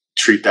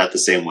treat that the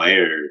same way,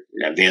 or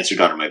the answer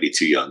daughter might be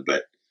too young,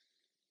 but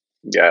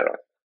yeah,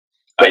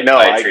 I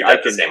treat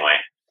that the same way.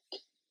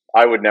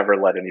 I would never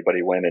let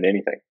anybody win in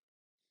anything.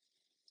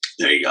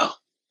 There you go.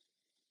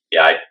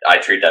 Yeah, I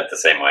treat that the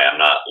same way. I'm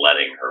not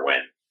letting her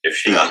win. If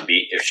she can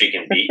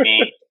beat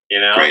me,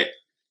 Great.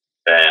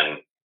 Then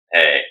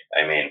hey,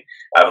 I mean,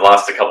 I've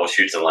lost a couple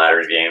shoots and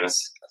ladders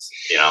games,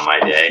 my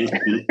day,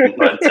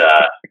 but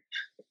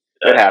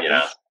it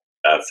happens.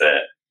 That's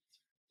it.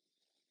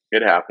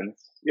 It happens.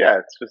 Yeah,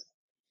 it's just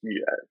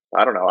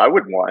I don't know. I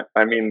wouldn't want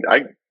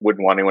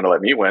anyone to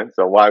let me win.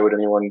 So why would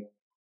anyone?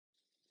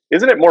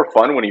 Isn't it more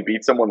fun when you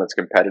beat someone that's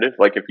competitive?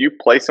 Like if you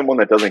play someone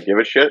that doesn't give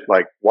a shit,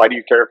 like why do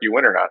you care if you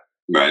win or not?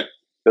 Right.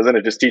 Doesn't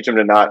it just teach them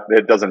to not?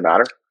 It doesn't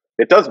matter.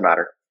 It does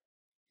matter.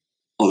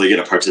 Well, they get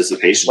a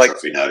participation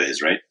trophy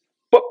nowadays, right?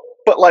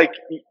 But like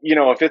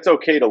if it's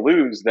okay to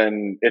lose,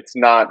 then it's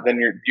not. Then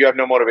you have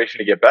no motivation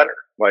to get better.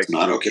 Like it's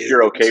not okay. If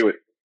you're okay with,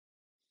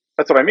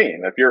 that's what I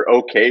mean. If you're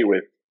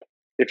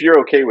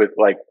okay with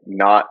like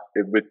not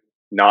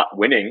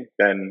winning,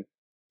 then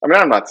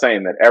I'm not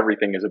saying that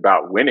everything is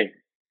about winning,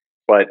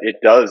 but it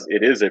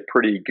is a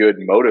pretty good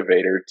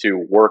motivator to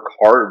work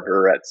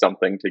harder at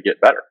something to get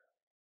better.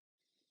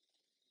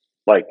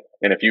 Like,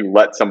 and if you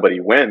let somebody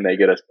win, they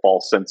get a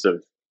false sense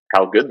of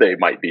how good they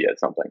might be at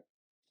something.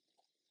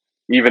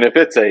 Even if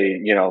it's a,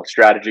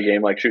 strategy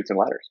game like Chutes and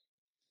Ladders.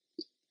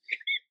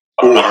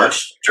 Or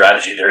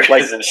strategy there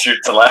isn't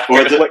Chutes and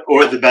Ladders.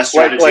 Or the best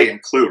strategy in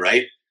Clue,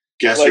 right?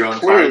 Guess your own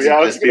Clue. cards and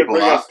I piss was going to people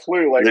bring off. up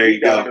Clue. Like, there we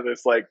you go.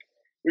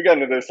 We got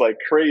into this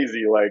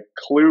crazy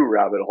Clue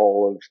rabbit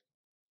hole of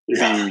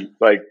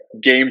the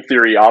game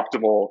theory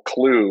optimal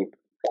Clue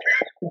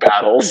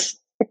battles.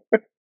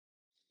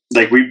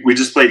 Like we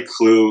just played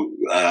Clue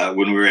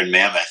when we were in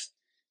Mammoth,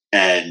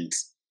 and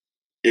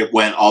it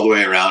went all the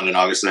way around. And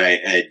obviously, I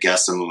had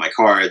guessed some of my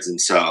cards, and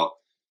so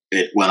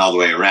it went all the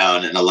way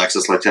around. And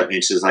Alexis looked at me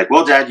and she's like,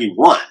 "Well, Dad, you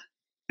won."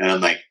 And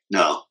I'm like,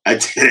 "No, I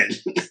didn't.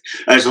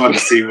 I just wanted to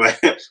see what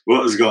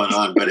was going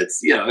on." But it's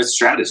it's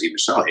strategy.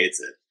 Michelle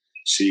hates it.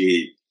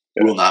 She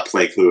will not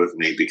play Clue with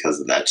me because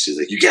of that. She's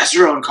like, "You guess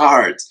your own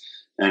cards,"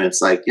 and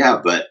it's like,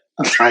 yeah, but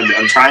I'm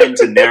trying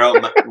to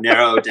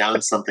narrow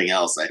down something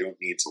else. I don't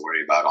need to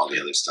worry about all the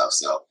other stuff.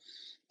 So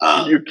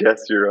you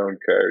guess your own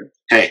cards.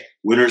 Hey,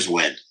 winners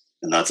win,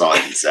 and that's all I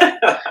can say.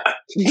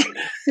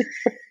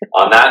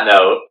 On that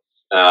note,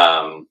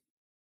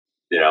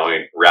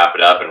 we wrap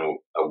it up, and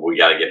we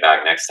got to get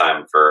back next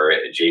time for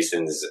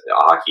Jason's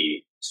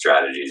hockey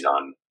strategies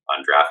on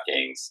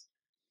DraftKings.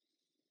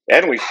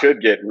 And we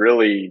should get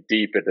really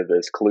deep into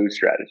this Clue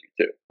strategy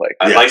too.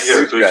 I'd like to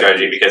do a Clue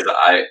strategy because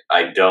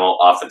I don't,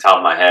 off the top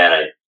of my head,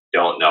 I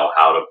don't know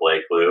how to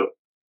play Clue.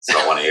 So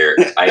I want to hear.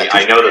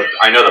 I know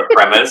the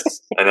premise.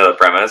 I know the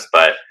premise,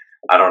 but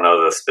I don't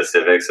know the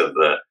specifics of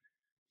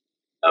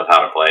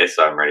how to play.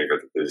 So I'm ready for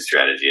the Clue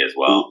strategy as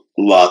well.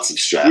 Lots of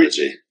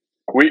strategy.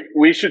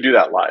 We should do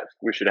that live.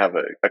 We should have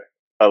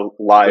a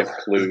live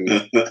Clue.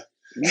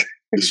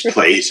 Just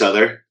play each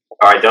other.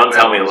 All right, don't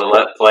tell me.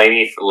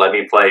 Let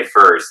me play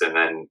first, and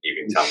then you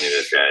can tell me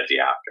the strategy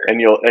after.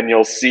 And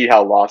you'll see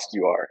how lost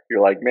you are.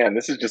 You're like, man,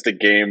 this is just a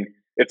game.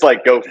 It's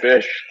like Go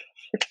Fish.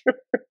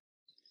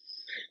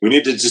 We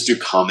need to just do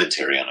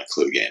commentary on a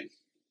Clue game.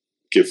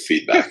 Give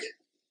feedback.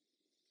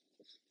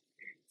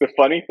 The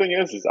funny thing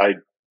is I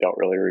don't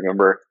really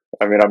remember.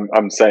 I mean,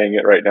 I'm saying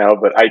it right now,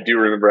 but I do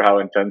remember how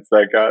intense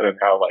that got and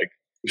how it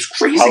was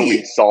crazy.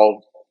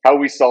 How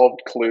we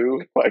solved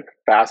Clue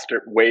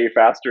way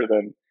faster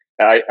than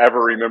I ever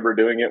remember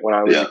doing it when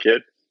I was a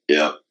kid.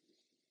 Yeah.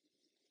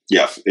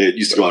 Yeah. It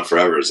used to go on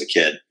forever as a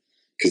kid.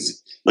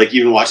 Because,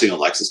 even watching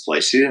Alexis play,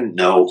 she didn't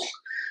know.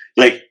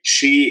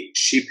 She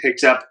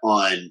picked up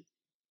on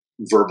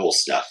verbal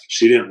stuff.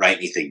 She didn't write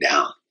anything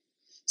down.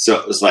 So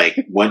it was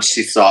once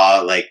she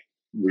saw,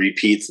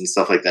 repeats and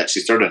stuff like that,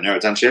 she started to narrow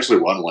it down. She actually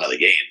won one of the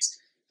games.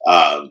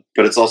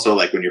 But it's also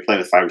like when you're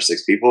playing with 5 or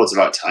 6 people, it's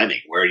about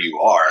timing where you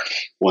are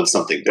when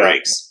something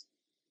breaks.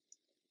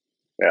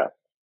 Yeah.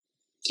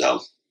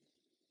 So,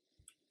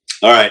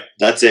 all right,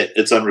 that's it.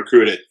 It's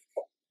Unrecruited.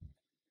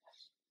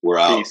 We're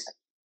out. Peace.